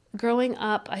growing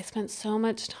up, I spent so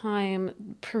much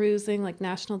time perusing like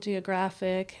National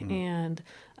Geographic and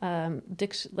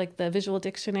like the visual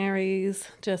dictionaries,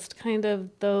 just kind of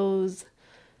those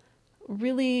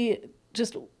really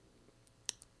just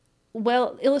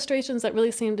illustrations that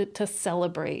really seemed to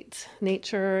celebrate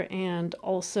nature and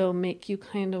also make you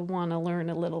kind of want to learn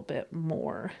a little bit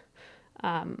more.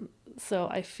 So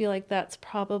I feel like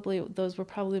those were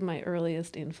probably my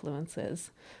earliest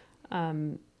influences.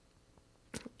 And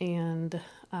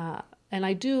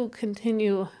I do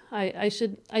continue, I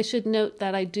should note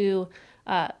that I do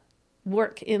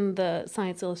work in the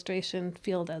science illustration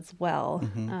field as well.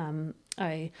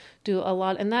 I do a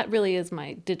lot, and that really is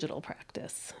my digital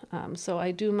practice. So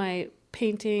I do my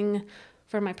painting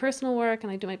for my personal work,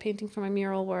 and I do my painting for my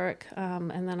mural work,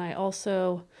 and then I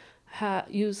also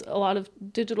use a lot of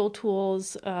digital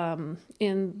tools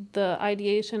in the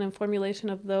ideation and formulation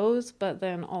of those, but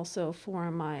then also for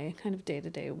my kind of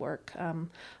day-to-day work.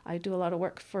 I do a lot of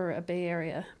work for a Bay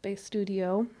Area-based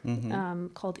studio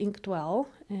called Inkdwell,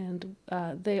 and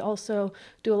they also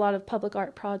do a lot of public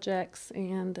art projects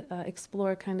and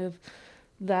explore kind of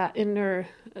that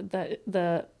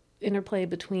the interplay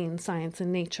between science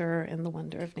and nature and the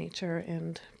wonder of nature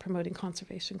and promoting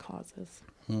conservation causes.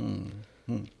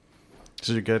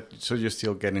 So you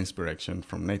still get inspiration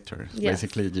from nature. Yes.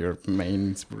 Basically your main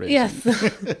inspiration. Yes.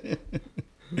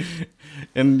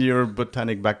 And your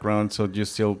botanic background, so you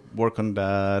still work on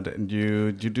that, and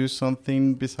you do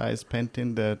something besides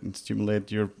painting that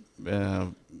stimulate your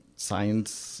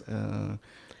science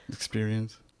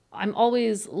experience? I'm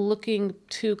always looking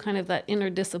to kind of that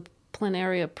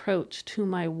interdisciplinary approach to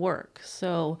my work.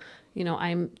 So, you know,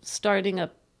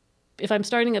 if I'm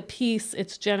starting a piece,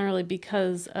 it's generally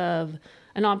because of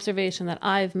an observation that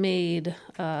I've made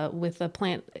with a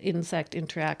plant-insect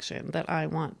interaction that I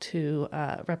want to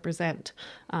represent.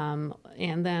 And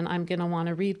then I'm going to want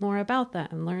to read more about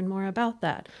that and learn more about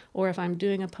that. Or if I'm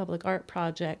doing a public art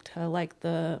project, like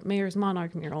the Mayor's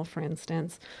Monarch mural, for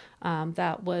instance,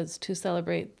 that was to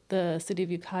celebrate the city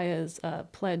of Ukiah's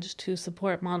pledge to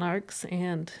support monarchs,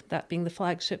 and that being the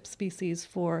flagship species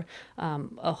for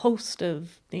a host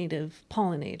of native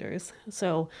pollinators.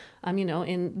 So, you know,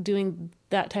 in doing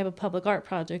that type of public art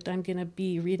project, I'm going to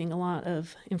be reading a lot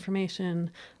of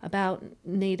information about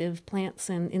native plants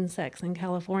and insects in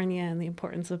California and the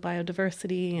importance of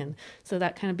biodiversity. And so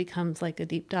that kind of becomes like a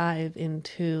deep dive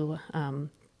into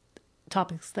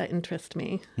topics that interest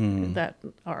me, that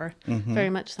are very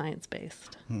much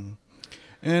science-based.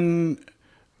 And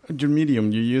your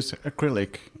medium, you use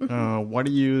acrylic. Why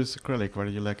do you use acrylic? Why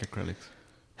do you like acrylics?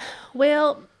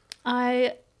 Well,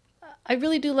 I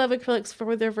really do love acrylics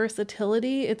for their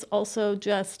versatility. It's also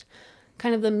just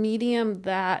kind of the medium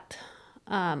that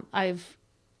I've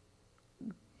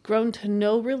grown to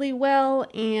know really well,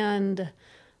 and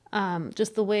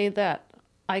just the way that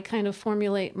I kind of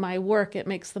formulate my work, it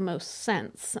makes the most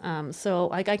sense. So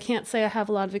like I can't say I have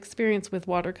a lot of experience with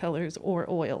watercolors or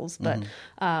oils, but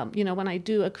you know, when I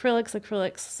do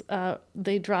acrylics,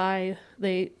 they dry,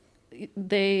 they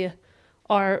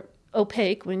are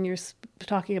opaque when you're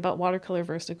talking about watercolor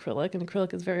versus acrylic, and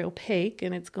acrylic is very opaque,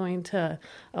 and it's going to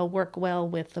work well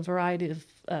with a variety of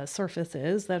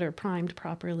surfaces that are primed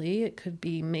properly. It could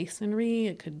be masonry,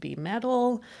 it could be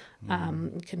metal,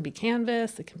 it can be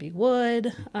canvas, it can be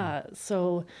wood.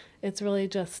 So it's really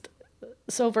just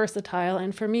so versatile.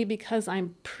 And for me, because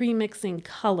I'm pre-mixing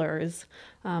colors,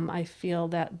 I feel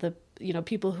that the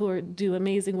people who do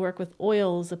amazing work with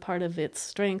oils, a part of its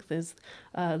strength is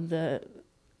the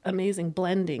amazing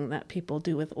blending that people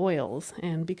do with oils,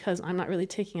 and because I'm not really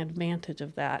taking advantage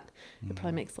of that, it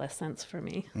probably makes less sense for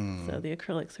me. So the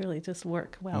acrylics really just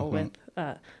work well with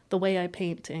the way I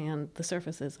paint and the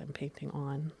surfaces I'm painting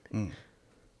on.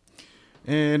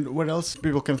 And what else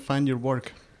people can find your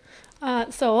work?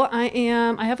 So I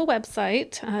have a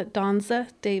website,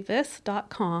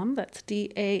 danzadavis.com. That's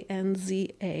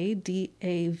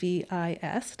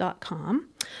DANZADAVIS.com.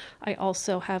 I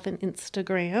also have an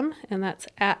Instagram, and that's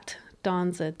at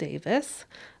Danza Davis.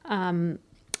 I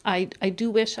do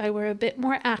wish I were a bit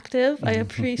more active. I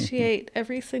appreciate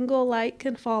every single like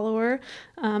and follower,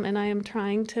 and I am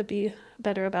trying to be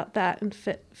better about that and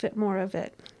fit more of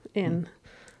it in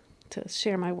to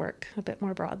share my work a bit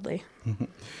more broadly.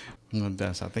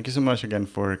 Danza, thank you so much again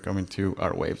for coming to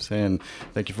Art Waves, and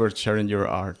thank you for sharing your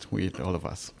art with all of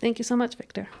us. Thank you so much,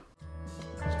 Victor.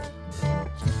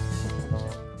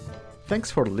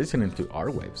 Thanks for listening to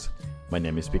Art Waves. My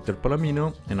name is Victor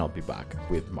Palomino, and I'll be back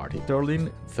with Marty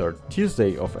Turlin third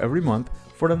Tuesday of every month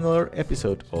for another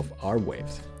episode of Art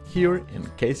Waves here in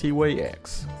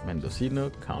KCYX, Mendocino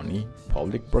County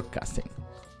Public Broadcasting.